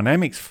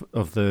dynamics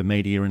of the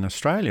media in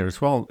Australia as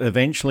well.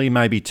 Eventually,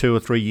 maybe 2 or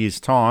 3 years'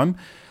 time,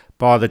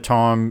 by the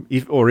time,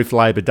 if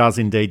Labor does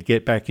indeed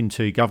get back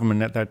into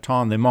government at that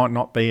time, there might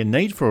not be a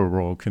need for a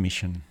Royal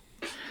Commission.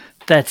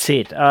 That's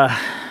it.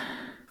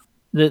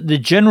 The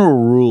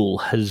general rule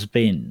has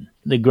been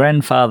the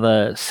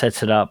grandfather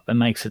sets it up and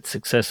makes it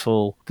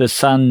successful, the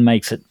son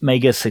makes it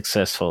mega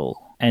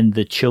successful, and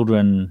the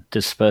children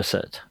disperse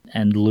it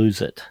and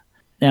lose it.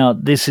 Now,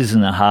 this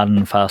isn't a hard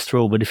and fast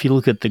rule, but if you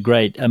look at the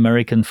great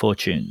American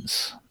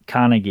fortunes,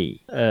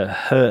 Carnegie,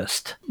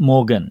 Hearst,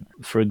 Morgan,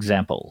 for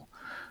example,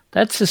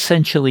 that's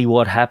essentially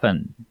what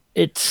happened.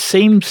 It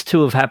seems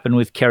to have happened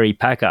with Kerry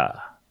Packer.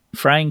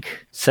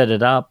 Frank set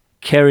it up.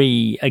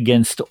 Kerry,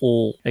 against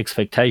all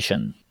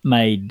expectation,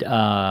 made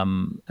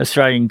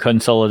Australian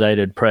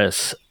Consolidated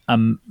Press a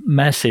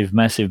massive,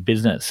 massive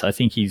business. I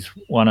think he's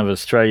one of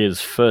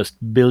Australia's first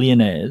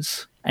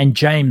billionaires. And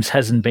James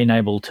hasn't been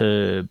able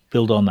to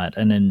build on that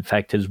and, in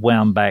fact, has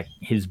wound back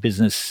his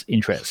business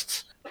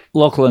interests.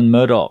 Lachlan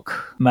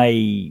Murdoch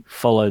may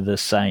follow the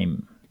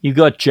same. You've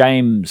got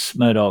James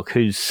Murdoch,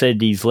 who's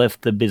said he's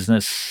left the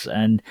business,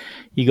 and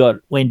you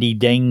got Wendy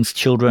Deng's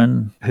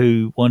children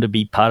who want to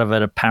be part of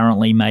it,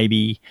 apparently,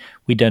 maybe.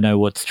 We don't know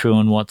what's true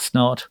and what's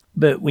not.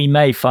 But we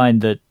may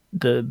find that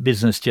the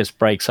business just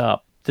breaks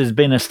up. There's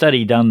been a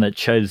study done that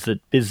shows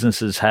that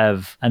businesses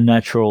have a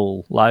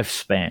natural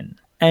lifespan.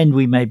 And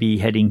we may be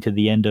heading to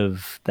the end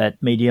of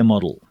that media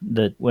model,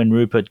 that when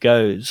Rupert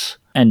goes,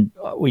 and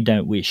we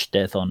don't wish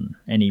death on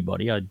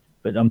anybody,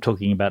 but I'm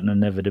talking about an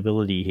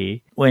inevitability here.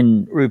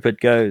 When Rupert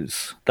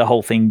goes, the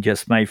whole thing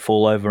just may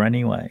fall over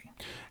anyway.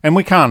 And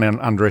we can't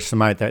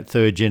underestimate that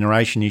third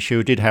generation issue.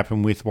 It did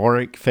happen with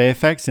Warwick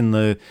Fairfax in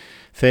the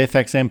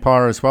Fairfax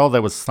Empire as well.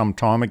 That was some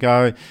time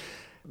ago.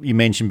 You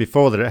mentioned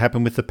before that it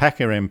happened with the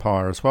Packer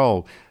Empire as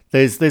well.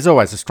 There's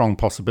always a strong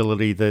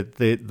possibility that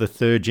the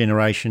third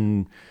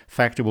generation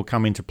factor will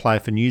come into play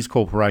for News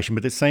Corporation,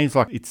 but it seems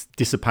like it's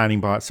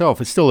dissipating by itself.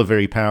 It's still a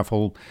very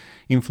powerful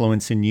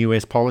influence in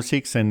US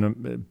politics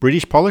and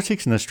British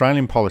politics and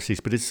Australian politics,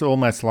 but it's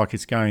almost like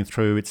it's going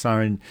through its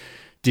own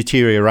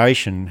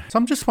deterioration. So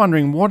I'm just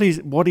wondering what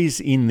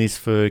is in this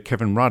for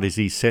Kevin Rudd? Is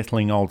he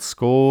settling old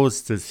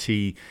scores? Does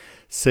he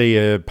see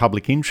a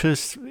public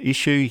interest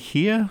issue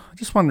here?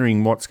 Just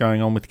wondering what's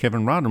going on with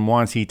Kevin Rudd and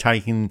why is he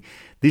taking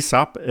this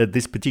up at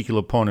this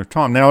particular point of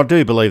time. Now, I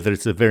do believe that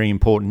it's a very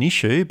important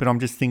issue, but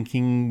I'm just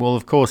thinking, well,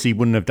 of course he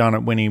wouldn't have done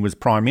it when he was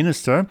Prime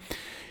Minister.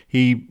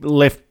 He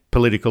left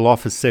political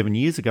office 7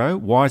 years ago.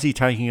 Why is he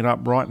taking it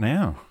up right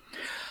now?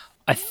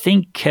 I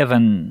think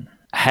Kevin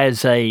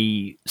has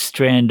a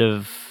strand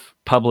of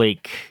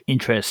public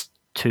interest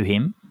to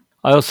him.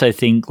 I also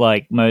think,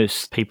 like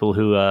most people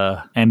who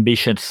are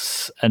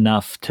ambitious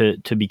enough to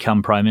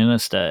become Prime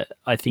Minister,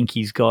 I think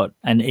he's got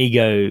an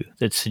ego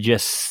that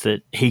suggests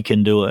that he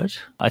can do it.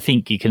 I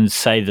think you can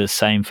say the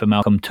same for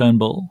Malcolm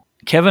Turnbull.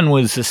 Kevin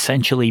was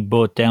essentially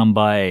brought down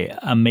by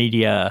a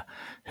media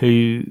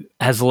who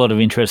has a lot of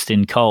interest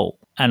in coal.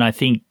 And I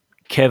think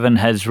Kevin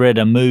has read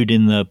a mood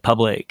in the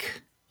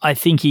public. I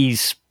think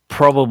he's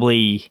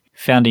probably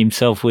found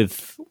himself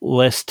with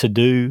less to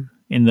do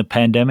in the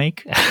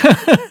pandemic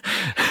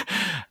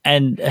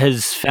and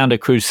has found a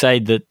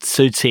crusade that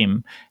suits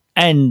him.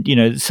 And, you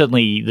know,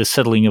 certainly the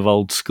settling of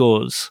old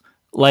scores.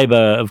 Labor,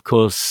 of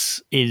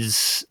course,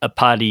 is a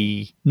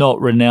party not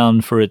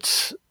renowned for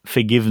its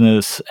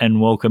forgiveness and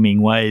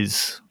welcoming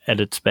ways at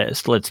its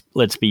best.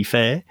 Let's be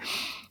fair.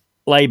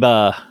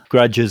 Labor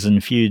grudges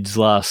and feuds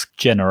last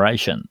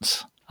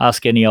generations.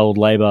 Ask any old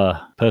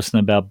Labor person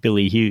about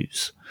Billy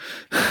Hughes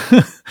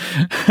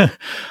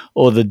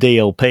or the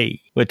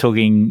DLP. We're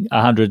talking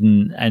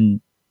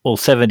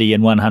 70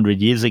 and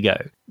 100 years ago.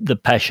 The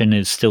passion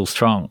is still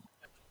strong.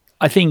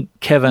 I think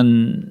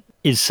Kevin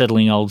is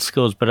settling old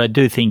scores, but I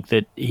do think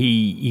that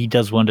he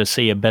does want to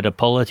see a better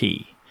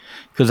polity,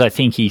 because I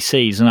think he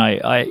sees, and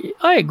I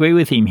agree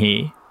with him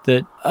here,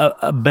 that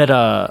a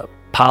better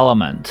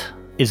parliament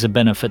is a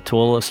benefit to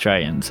all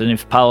Australians. And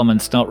if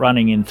Parliament's not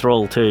running in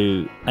thrall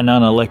to an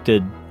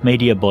unelected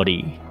media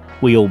body,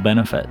 we all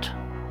benefit,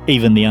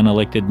 even the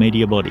unelected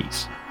media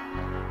bodies.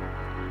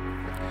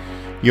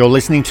 You're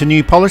listening to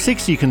New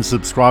Politics. You can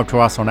subscribe to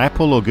us on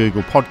Apple or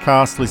Google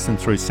Podcasts, listen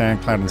through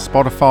SoundCloud and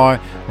Spotify,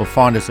 or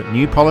find us at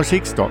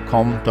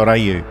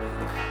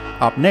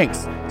newpolitics.com.au. Up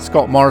next,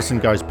 Scott Morrison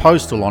goes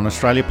postal on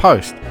Australia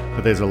Post,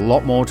 but there's a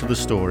lot more to the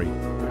story.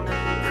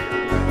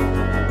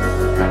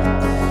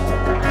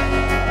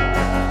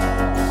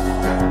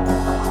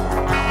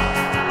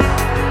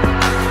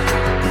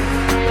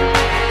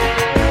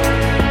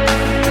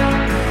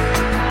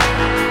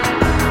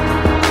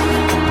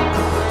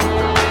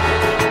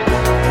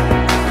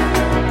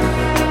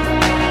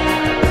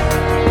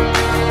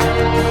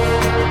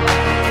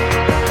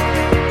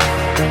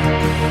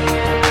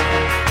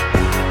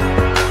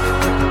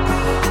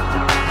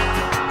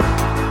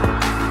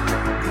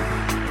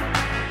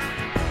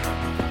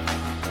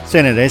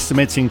 Senate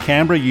estimates in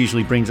Canberra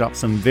usually brings up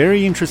some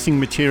very interesting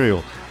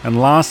material, and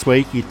last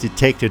week it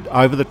detected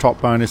over-the-top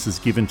bonuses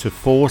given to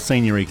 4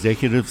 senior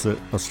executives at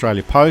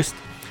Australia Post,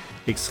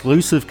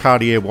 exclusive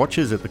Cartier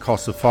watches at the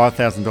cost of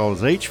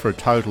 $5,000 each for a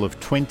total of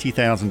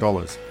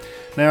 $20,000.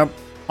 Now,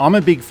 I'm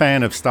a big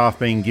fan of staff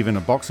being given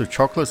a box of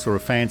chocolates or a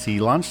fancy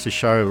lunch to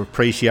show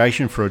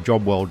appreciation for a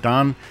job well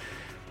done,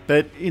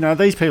 but you know,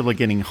 these people are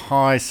getting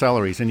high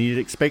salaries, and you'd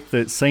expect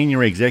that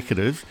senior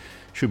executives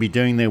should be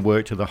doing their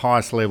work to the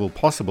highest level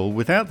possible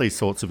without these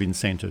sorts of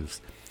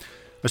incentives.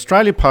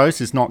 Australia Post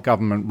is not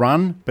government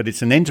run, but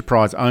it's an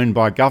enterprise owned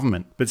by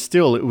government. But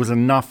still, it was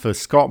enough for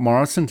Scott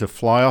Morrison to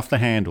fly off the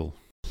handle.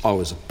 I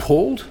was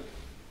appalled.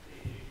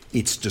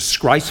 It's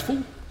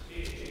disgraceful.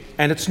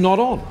 And it's not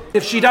on.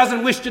 If she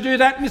doesn't wish to do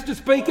that, Mr.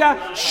 Speaker,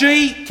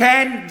 she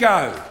can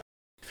go.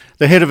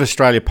 The head of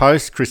Australia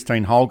Post,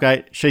 Christine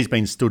Holgate, she's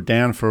been stood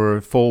down for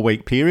a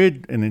 4-week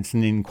period, and it's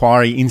an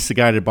inquiry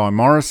instigated by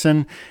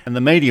Morrison, and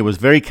the media was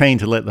very keen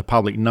to let the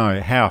public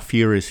know how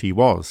furious he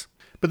was.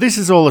 But this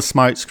is all a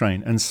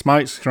smokescreen, and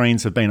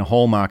smokescreens have been a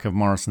hallmark of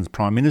Morrison's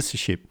prime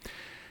ministership.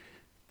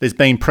 There's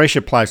been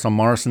pressure placed on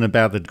Morrison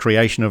about the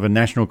creation of a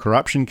National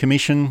Corruption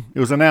Commission. It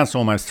was announced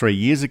almost 3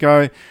 years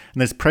ago, and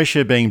there's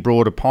pressure being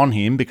brought upon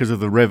him because of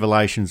the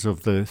revelations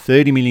of the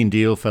 $30 million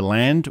deal for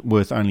land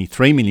worth only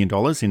 $3 million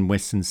in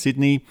Western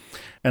Sydney,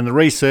 and the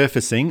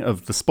resurfacing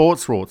of the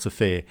Sports Rorts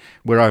affair,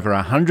 where over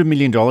 $100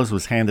 million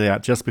was handed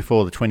out just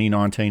before the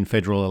 2019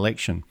 federal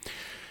election.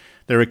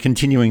 There are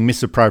continuing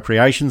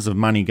misappropriations of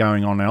money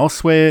going on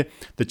elsewhere.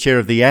 The chair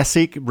of the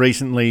ASIC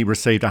recently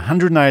received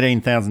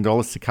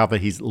 $118,000 to cover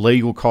his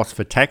legal costs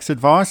for tax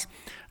advice.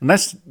 And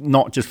that's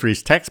not just for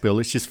his tax bill,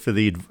 it's just for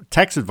the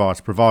tax advice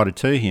provided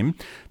to him.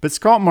 But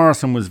Scott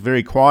Morrison was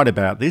very quiet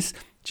about this,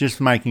 just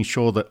making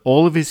sure that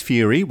all of his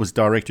fury was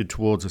directed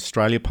towards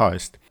Australia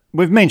Post.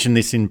 We've mentioned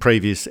this in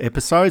previous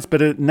episodes,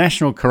 but a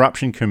National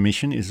Corruption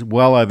Commission is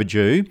well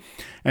overdue,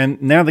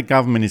 and now the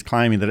government is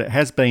claiming that it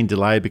has been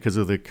delayed because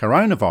of the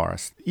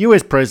coronavirus.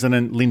 US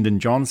President Lyndon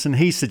Johnson,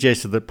 he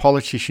suggested that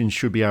politicians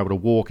should be able to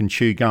walk and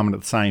chew gum at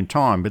the same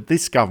time, but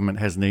this government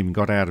hasn't even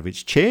got out of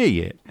its chair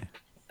yet.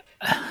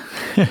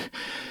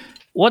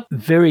 What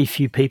very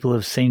few people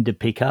have seemed to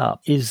pick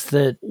up is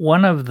that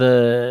one of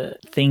the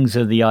things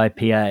of the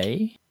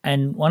IPA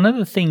and one of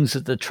the things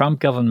that the Trump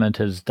government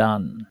has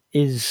done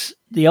is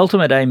the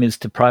ultimate aim is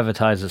to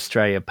privatise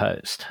Australia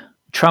Post.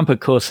 Trump, of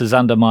course, has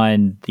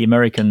undermined the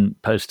American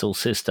postal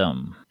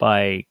system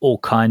by all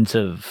kinds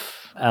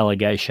of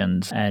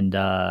allegations and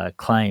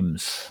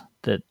claims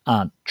that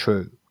aren't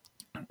true.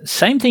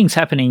 Same thing's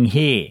happening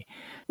here.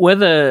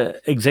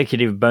 Whether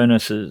executive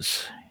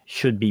bonuses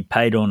should be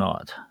paid or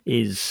not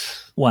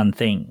is one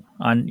thing.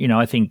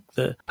 I think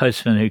the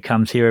postman who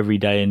comes here every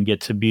day and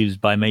gets abused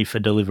by me for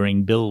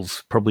delivering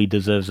bills probably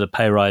deserves a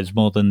pay rise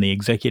more than the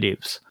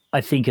executives.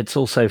 I think it's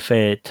also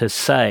fair to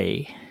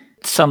say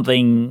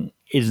something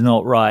is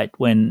not right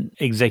when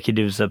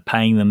executives are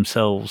paying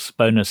themselves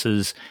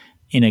bonuses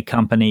in a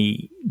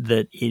company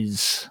that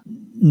is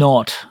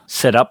not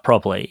set up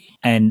properly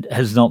and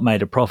has not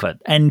made a profit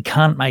and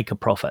can't make a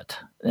profit.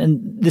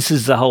 And this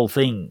is the whole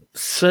thing.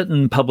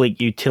 Certain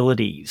public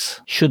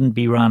utilities shouldn't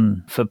be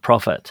run for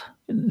profit.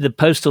 The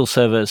Postal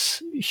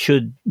Service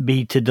should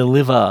be to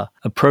deliver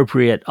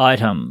appropriate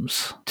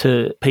items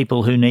to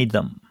people who need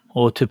them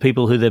or to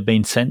people who they've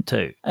been sent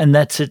to. And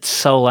that's its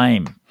sole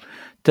aim.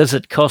 Does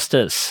it cost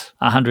us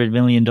 $100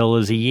 million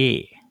a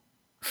year?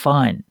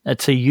 Fine.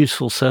 That's a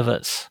useful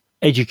service.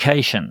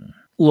 Education,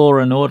 law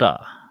and order,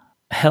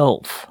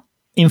 health,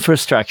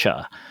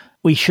 infrastructure.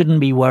 We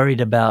shouldn't be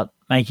worried about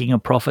making a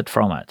profit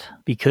from it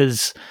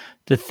because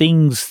the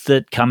things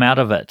that come out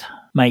of it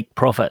make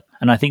profit.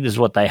 And I think this is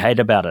what they hate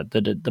about it,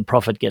 that the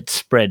profit gets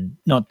spread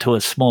not to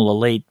a small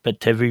elite, but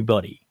to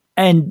everybody.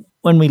 And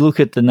when we look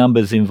at the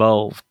numbers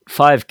involved,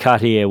 5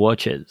 Cartier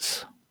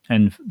watches,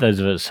 and those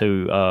of us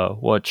who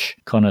watch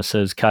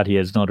connoisseurs, Cartier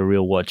is not a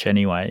real watch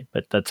anyway,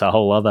 but that's a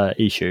whole other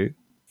issue,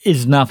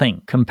 is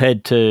nothing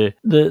compared to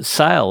the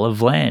sale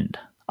of land.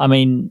 I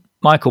mean,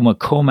 Michael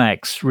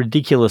McCormack's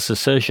ridiculous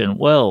assertion,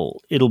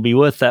 well, it'll be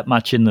worth that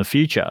much in the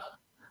future.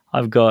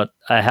 I've got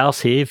a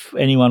house here. If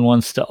anyone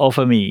wants to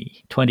offer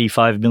me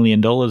 $25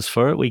 million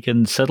for it, we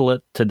can settle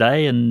it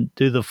today and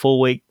do the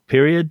 4-week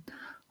period.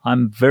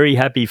 I'm very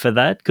happy for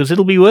that because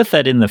it'll be worth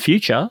that in the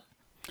future.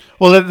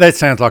 Well, that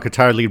sounds like a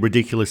totally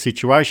ridiculous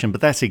situation,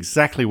 but that's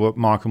exactly what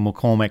Michael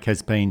McCormack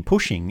has been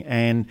pushing.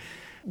 And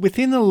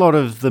within a lot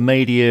of the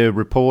media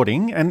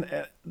reporting,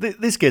 and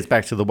this gets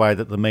back to the way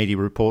that the media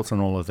reports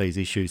on all of these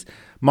issues.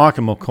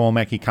 Michael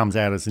McCormack, he comes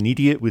out as an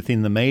idiot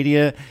within the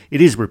media.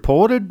 It is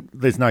reported,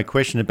 there's no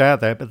question about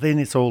that, but then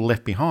it's all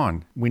left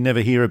behind. We never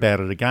hear about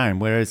it again.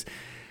 Whereas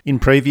in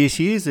previous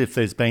years, if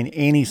there's been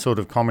any sort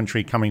of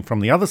commentary coming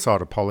from the other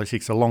side of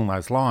politics along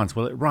those lines,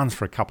 well, it runs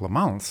for a couple of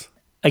months.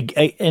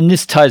 And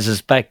this ties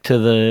us back to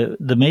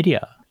the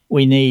media.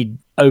 We need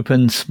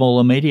open,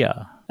 smaller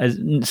media.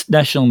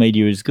 National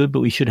media is good, but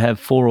we should have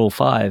 4 or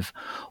 5.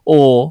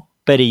 Or,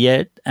 better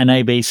yet, an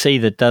ABC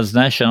that does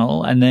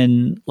national and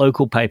then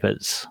local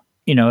papers.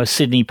 A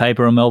Sydney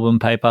paper, a Melbourne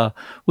paper.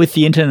 With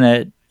the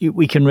internet,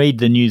 we can read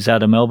the news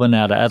out of Melbourne,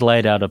 out of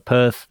Adelaide, out of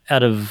Perth,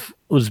 out of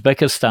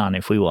Uzbekistan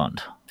if we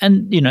want.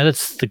 And,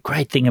 that's the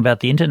great thing about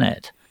the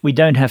internet. We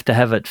don't have to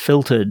have it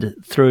filtered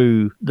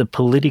through the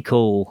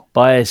political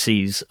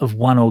biases of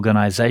one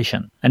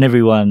organisation. And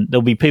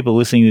there'll be people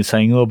listening to this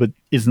saying, oh, but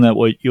isn't that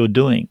what you're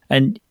doing?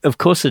 And of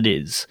course it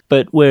is.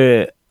 But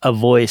we're a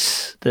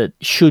voice that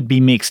should be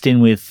mixed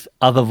in with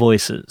other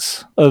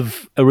voices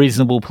of a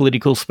reasonable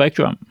political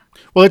spectrum.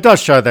 Well, it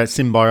does show that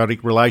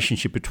symbiotic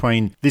relationship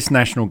between this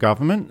national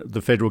government,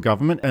 the federal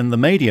government, and the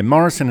media.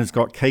 Morrison has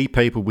got key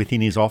people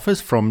within his office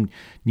from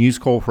News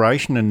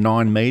Corporation and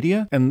Nine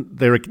Media, and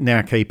there are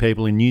now key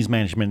people in news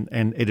management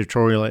and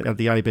editorial at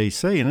the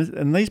ABC,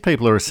 and these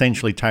people are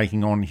essentially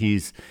taking on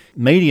his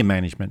media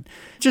management.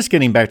 Just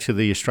getting back to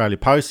the Australia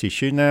Post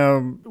issue, now,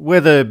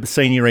 whether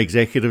senior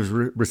executives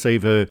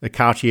receive a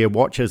Cartier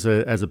watch as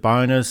a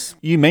bonus,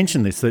 you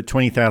mentioned this, that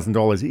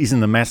 $20,000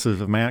 isn't a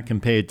massive amount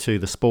compared to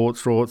the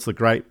sports rorts,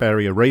 the Great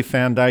Barrier Reef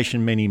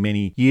Foundation many,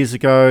 many years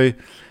ago.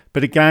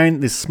 But again,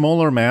 this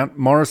smaller amount,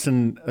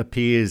 Morrison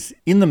appears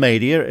in the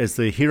media as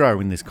the hero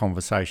in this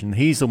conversation.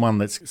 He's the one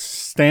that's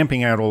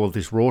stamping out all of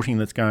this rorting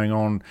that's going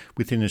on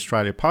within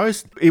Australia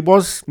Post. It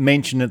was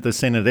mentioned at the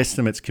Senate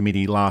Estimates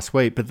Committee last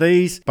week, but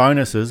these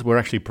bonuses were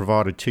actually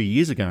provided 2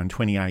 years ago in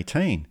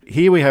 2018.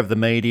 Here we have the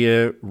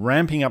media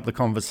ramping up the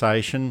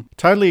conversation,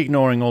 totally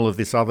ignoring all of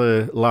this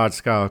other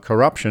large-scale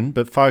corruption,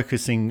 but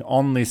focusing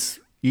on this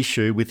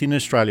issue within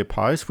Australia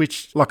Post,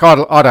 which, I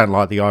don't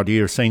like the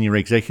idea of senior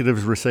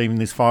executives receiving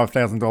this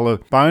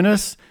 $5,000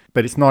 bonus,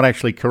 but it's not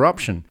actually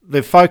corruption.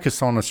 They're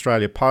focused on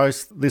Australia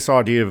Post. This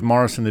idea of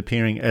Morrison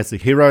appearing as the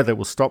hero that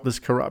will stop this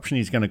corruption,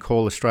 he's going to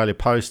call Australia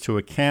Post to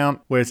account,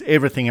 whereas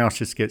everything else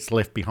just gets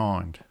left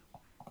behind.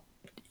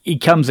 He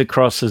comes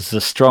across as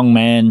the strong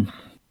man,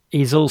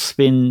 he's all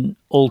spin,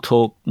 all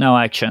talk, no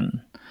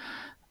action.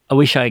 I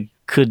wish I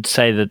could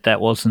say that that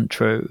wasn't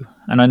true.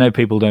 And I know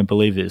people don't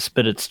believe this,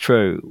 but it's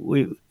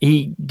true.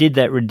 He did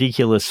that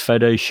ridiculous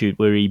photo shoot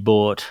where he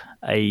bought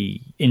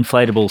a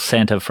inflatable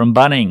Santa from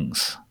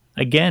Bunnings.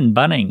 Again,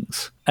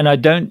 Bunnings. And I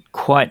don't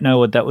quite know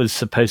what that was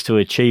supposed to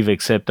achieve,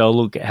 except, oh,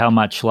 look at how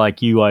much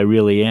like you I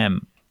really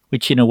am,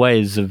 which in a way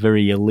is a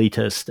very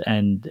elitist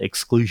and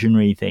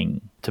exclusionary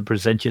thing to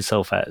present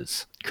yourself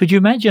as. Could you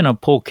imagine a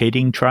Paul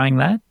Keating trying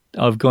that?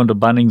 I've gone to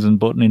Bunnings and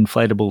bought an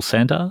inflatable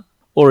Santa?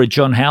 Or a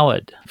John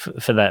Howard,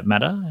 for that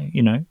matter,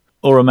 you know,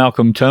 or a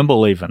Malcolm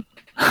Turnbull even.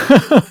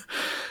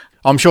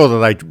 I'm sure that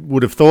they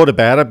would have thought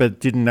about it,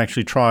 but didn't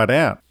actually try it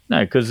out.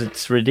 No, because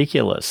it's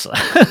ridiculous.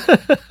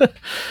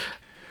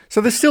 So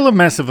there's still a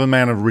massive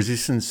amount of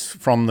resistance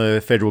from the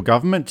federal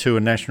government to a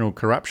National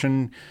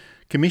Corruption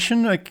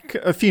Commission.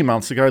 A few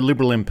months ago,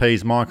 Liberal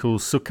MPs Michael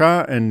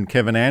Sukkar and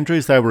Kevin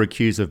Andrews, they were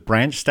accused of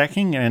branch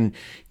stacking and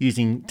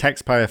using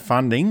taxpayer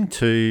funding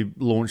to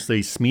launch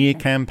these smear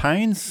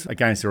campaigns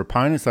against their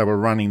opponents. They were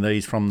running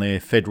these from their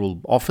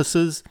federal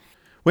offices.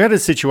 We had a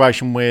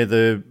situation where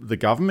the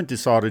government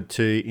decided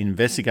to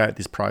investigate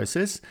this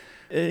process.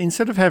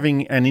 Instead of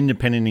having an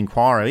independent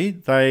inquiry,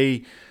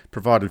 they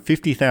provided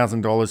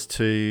 $50,000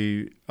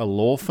 to a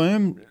law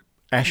firm,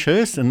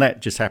 Ashurst, and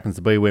that just happens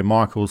to be where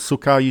Michael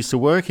Sukkar used to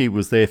work. He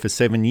was there for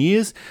 7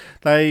 years.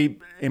 They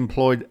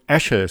employed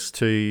Ashurst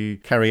to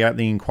carry out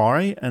the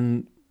inquiry,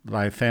 and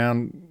they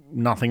found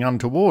nothing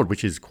untoward,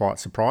 which is quite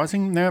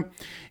surprising. Now,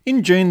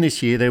 in June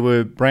this year, there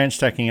were branch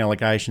stacking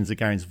allegations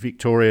against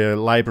Victoria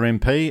Labor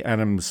MP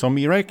Adam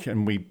Somyurek,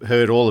 and we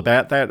heard all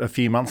about that a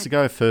few months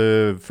ago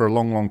for a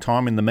long, long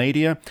time in the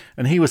media,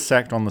 and he was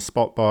sacked on the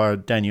spot by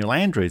Daniel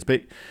Andrews.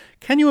 But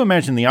can you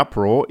imagine the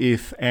uproar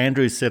if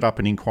Andrews set up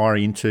an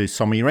inquiry into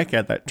Somyurek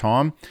at that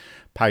time,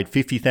 paid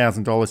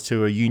 $50,000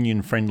 to a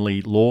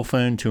union-friendly law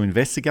firm to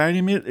investigate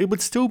him? It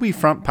would still be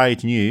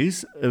front-page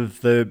news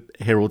of the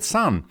Herald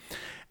Sun.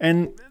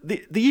 And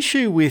the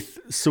issue with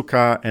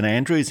Sukkar and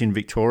Andrews in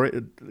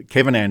Victoria,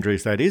 Kevin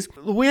Andrews that is,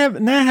 we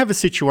now have a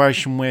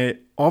situation where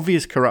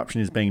obvious corruption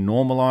is being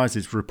normalised,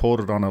 it's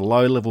reported on a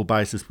low-level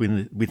basis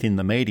within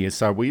the media.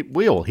 So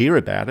we all hear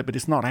about it, but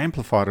it's not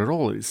amplified at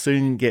all. It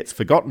soon gets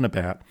forgotten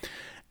about.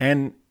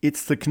 And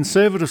it's the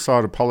conservative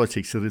side of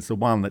politics that is the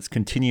one that's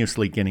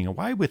continuously getting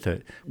away with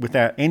it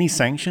without any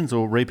sanctions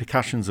or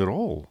repercussions at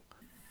all.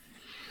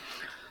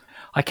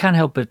 I can't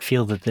help but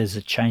feel that there's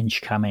a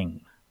change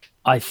coming.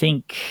 I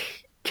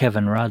think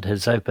Kevin Rudd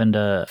has opened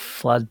a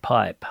flood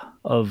pipe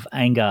of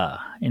anger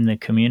in the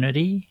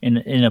community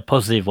in a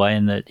positive way,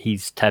 in that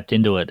he's tapped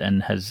into it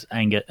and has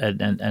anger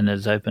and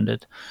has opened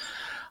it.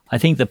 I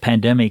think the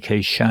pandemic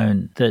has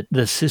shown that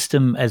the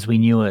system as we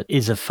knew it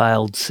is a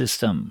failed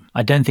system.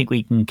 I don't think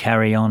we can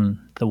carry on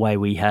the way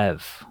we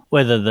have.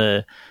 Whether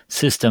the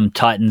system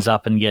tightens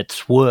up and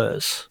gets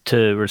worse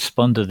to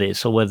respond to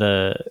this, or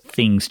whether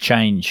things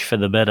change for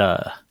the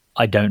better,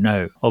 I don't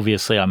know.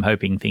 Obviously, I'm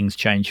hoping things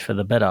change for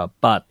the better,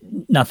 but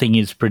nothing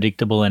is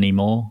predictable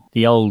anymore.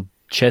 The old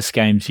chess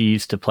games you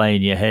used to play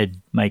in your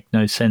head make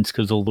no sense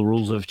because all the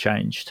rules have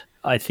changed.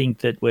 I think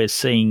that we're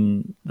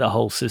seeing the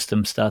whole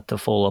system start to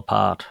fall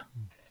apart.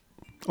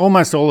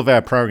 Almost all of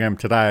our program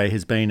today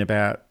has been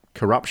about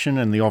corruption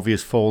and the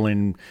obvious fall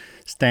in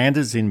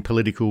standards in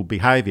political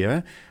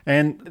behaviour.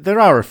 And there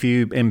are a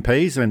few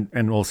MPs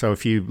and also a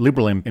few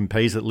Liberal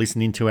MPs that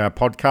listen into our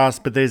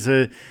podcast, but there's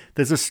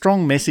a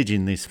strong message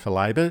in this for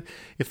Labor.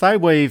 If they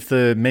weave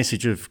the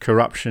message of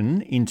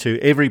corruption into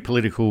every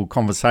political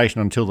conversation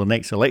until the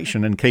next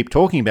election and keep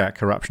talking about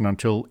corruption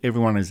until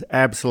everyone is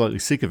absolutely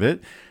sick of it,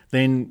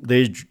 then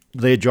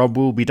their job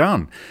will be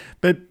done.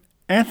 But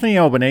Anthony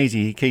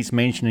Albanese, he keeps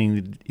mentioning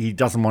that he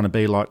doesn't want to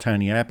be like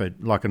Tony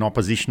Abbott, like an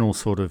oppositional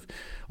sort of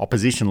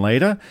opposition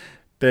leader.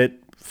 But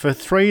for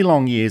 3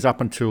 long years, up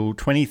until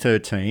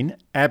 2013,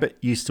 Abbott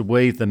used to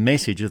weave the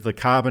message of the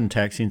carbon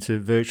tax into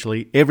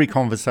virtually every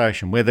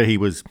conversation, whether he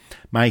was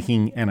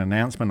making an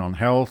announcement on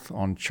health,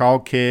 on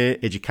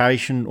childcare,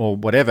 education, or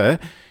whatever.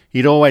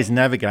 He'd always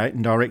navigate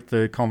and direct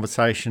the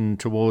conversation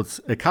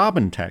towards a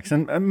carbon tax.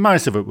 And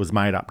most of it was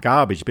made up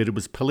garbage, but it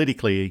was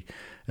politically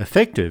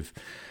effective.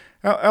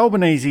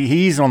 Albanese,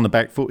 he's on the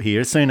back foot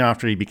here. Soon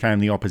after he became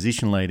the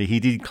opposition leader, he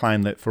did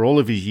claim that for all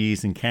of his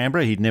years in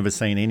Canberra, he'd never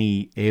seen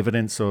any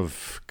evidence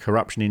of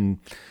corruption in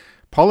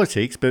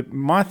politics. But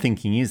my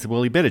thinking is,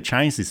 well, he better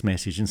change this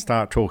message and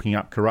start talking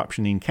up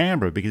corruption in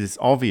Canberra, because it's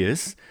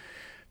obvious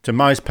to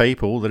most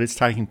people that it's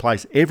taking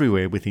place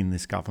everywhere within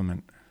this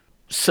government.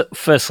 So,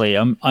 firstly,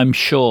 I'm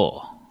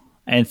sure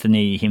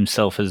Anthony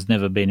himself has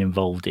never been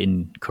involved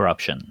in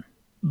corruption.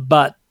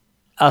 But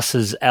us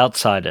as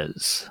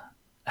outsiders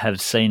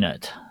have seen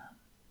it.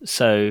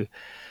 So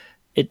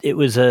it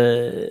was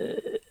a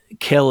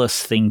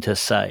careless thing to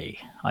say,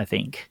 I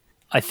think.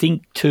 I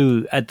think,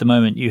 too, at the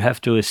moment, you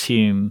have to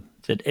assume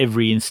that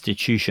every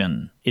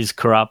institution is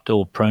corrupt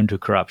or prone to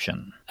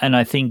corruption. And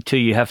I think, too,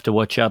 you have to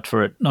watch out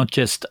for it, not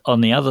just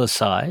on the other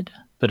side,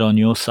 but on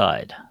your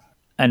side.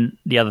 And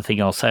the other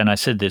thing I'll say, and I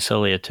said this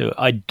earlier too,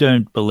 I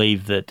don't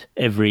believe that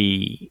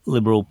every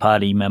Liberal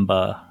Party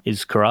member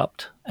is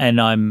corrupt. And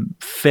I'm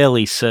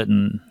fairly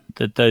certain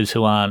that those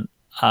who aren't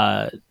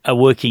are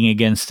working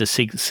against a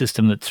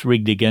system that's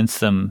rigged against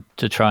them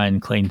to try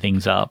and clean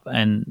things up.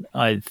 And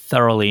I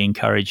thoroughly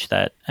encourage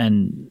that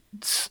and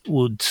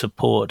would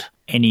support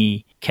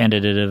any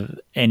candidate of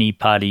any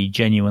party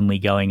genuinely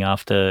going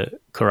after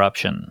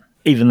corruption.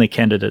 Even the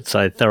candidates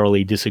I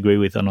thoroughly disagree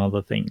with on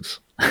other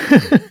things.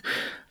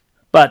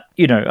 But,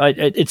 you know,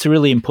 it's a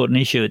really important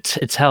issue.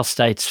 It's how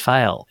states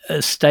fail.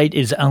 A state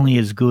is only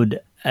as good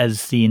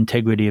as the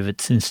integrity of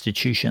its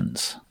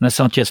institutions. And that's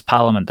not just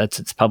Parliament, that's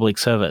its public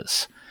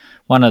service.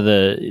 One of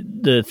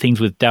the things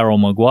with Daryl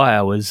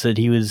Maguire was that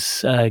he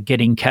was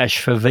getting cash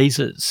for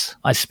visas.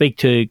 I speak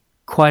to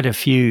quite a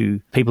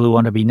few people who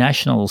want to be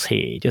nationals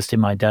here just in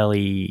my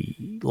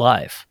daily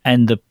life.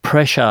 And the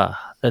pressure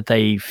that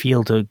they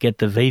feel to get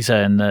the visa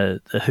and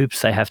the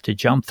hoops they have to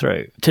jump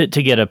through to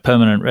get a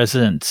permanent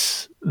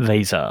residence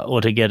visa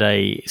or to get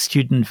a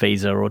student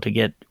visa or to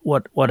get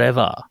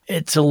whatever.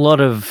 It's a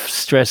lot of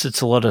stress,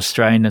 it's a lot of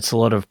strain, it's a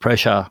lot of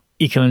pressure.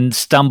 You can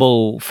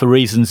stumble for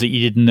reasons that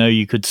you didn't know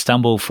you could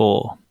stumble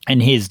for.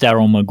 And here's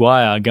Daryl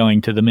Maguire going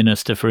to the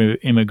Minister for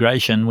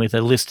Immigration with a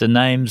list of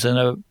names and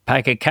a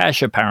pack of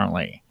cash,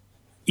 apparently.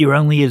 You're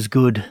only as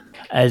good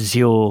as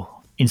your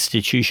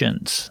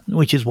institutions,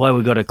 which is why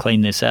we've got to clean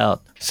this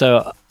out.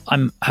 So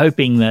I'm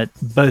hoping that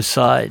both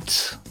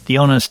sides, the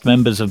honest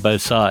members of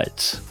both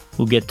sides,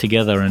 will get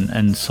together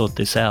and sort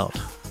this out.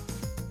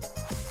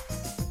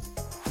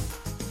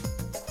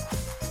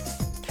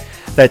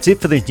 That's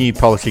it for the New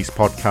Politics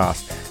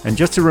podcast. And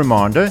just a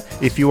reminder,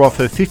 if you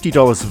offer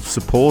 $50 of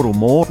support or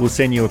more, we'll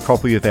send you a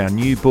copy of our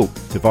new book,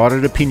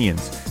 Divided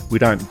Opinions. We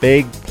don't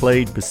beg,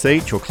 plead,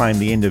 beseech or claim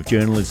the end of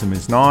journalism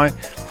is nigh.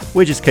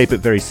 We just keep it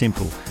very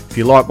simple. If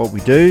you like what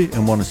we do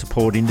and want to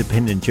support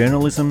independent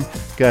journalism,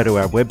 go to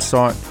our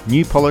website,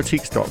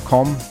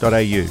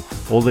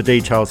 newpolitics.com.au. All the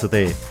details are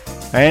there.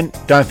 And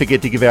don't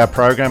forget to give our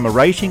program a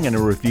rating and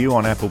a review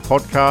on Apple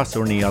Podcasts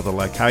or any other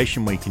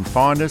location where you can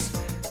find us.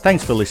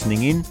 Thanks for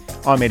listening in.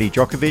 I'm Eddie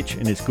Djokovic,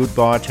 and it's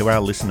goodbye to our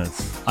listeners.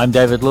 I'm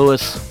David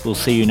Lewis. We'll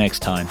see you next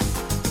time.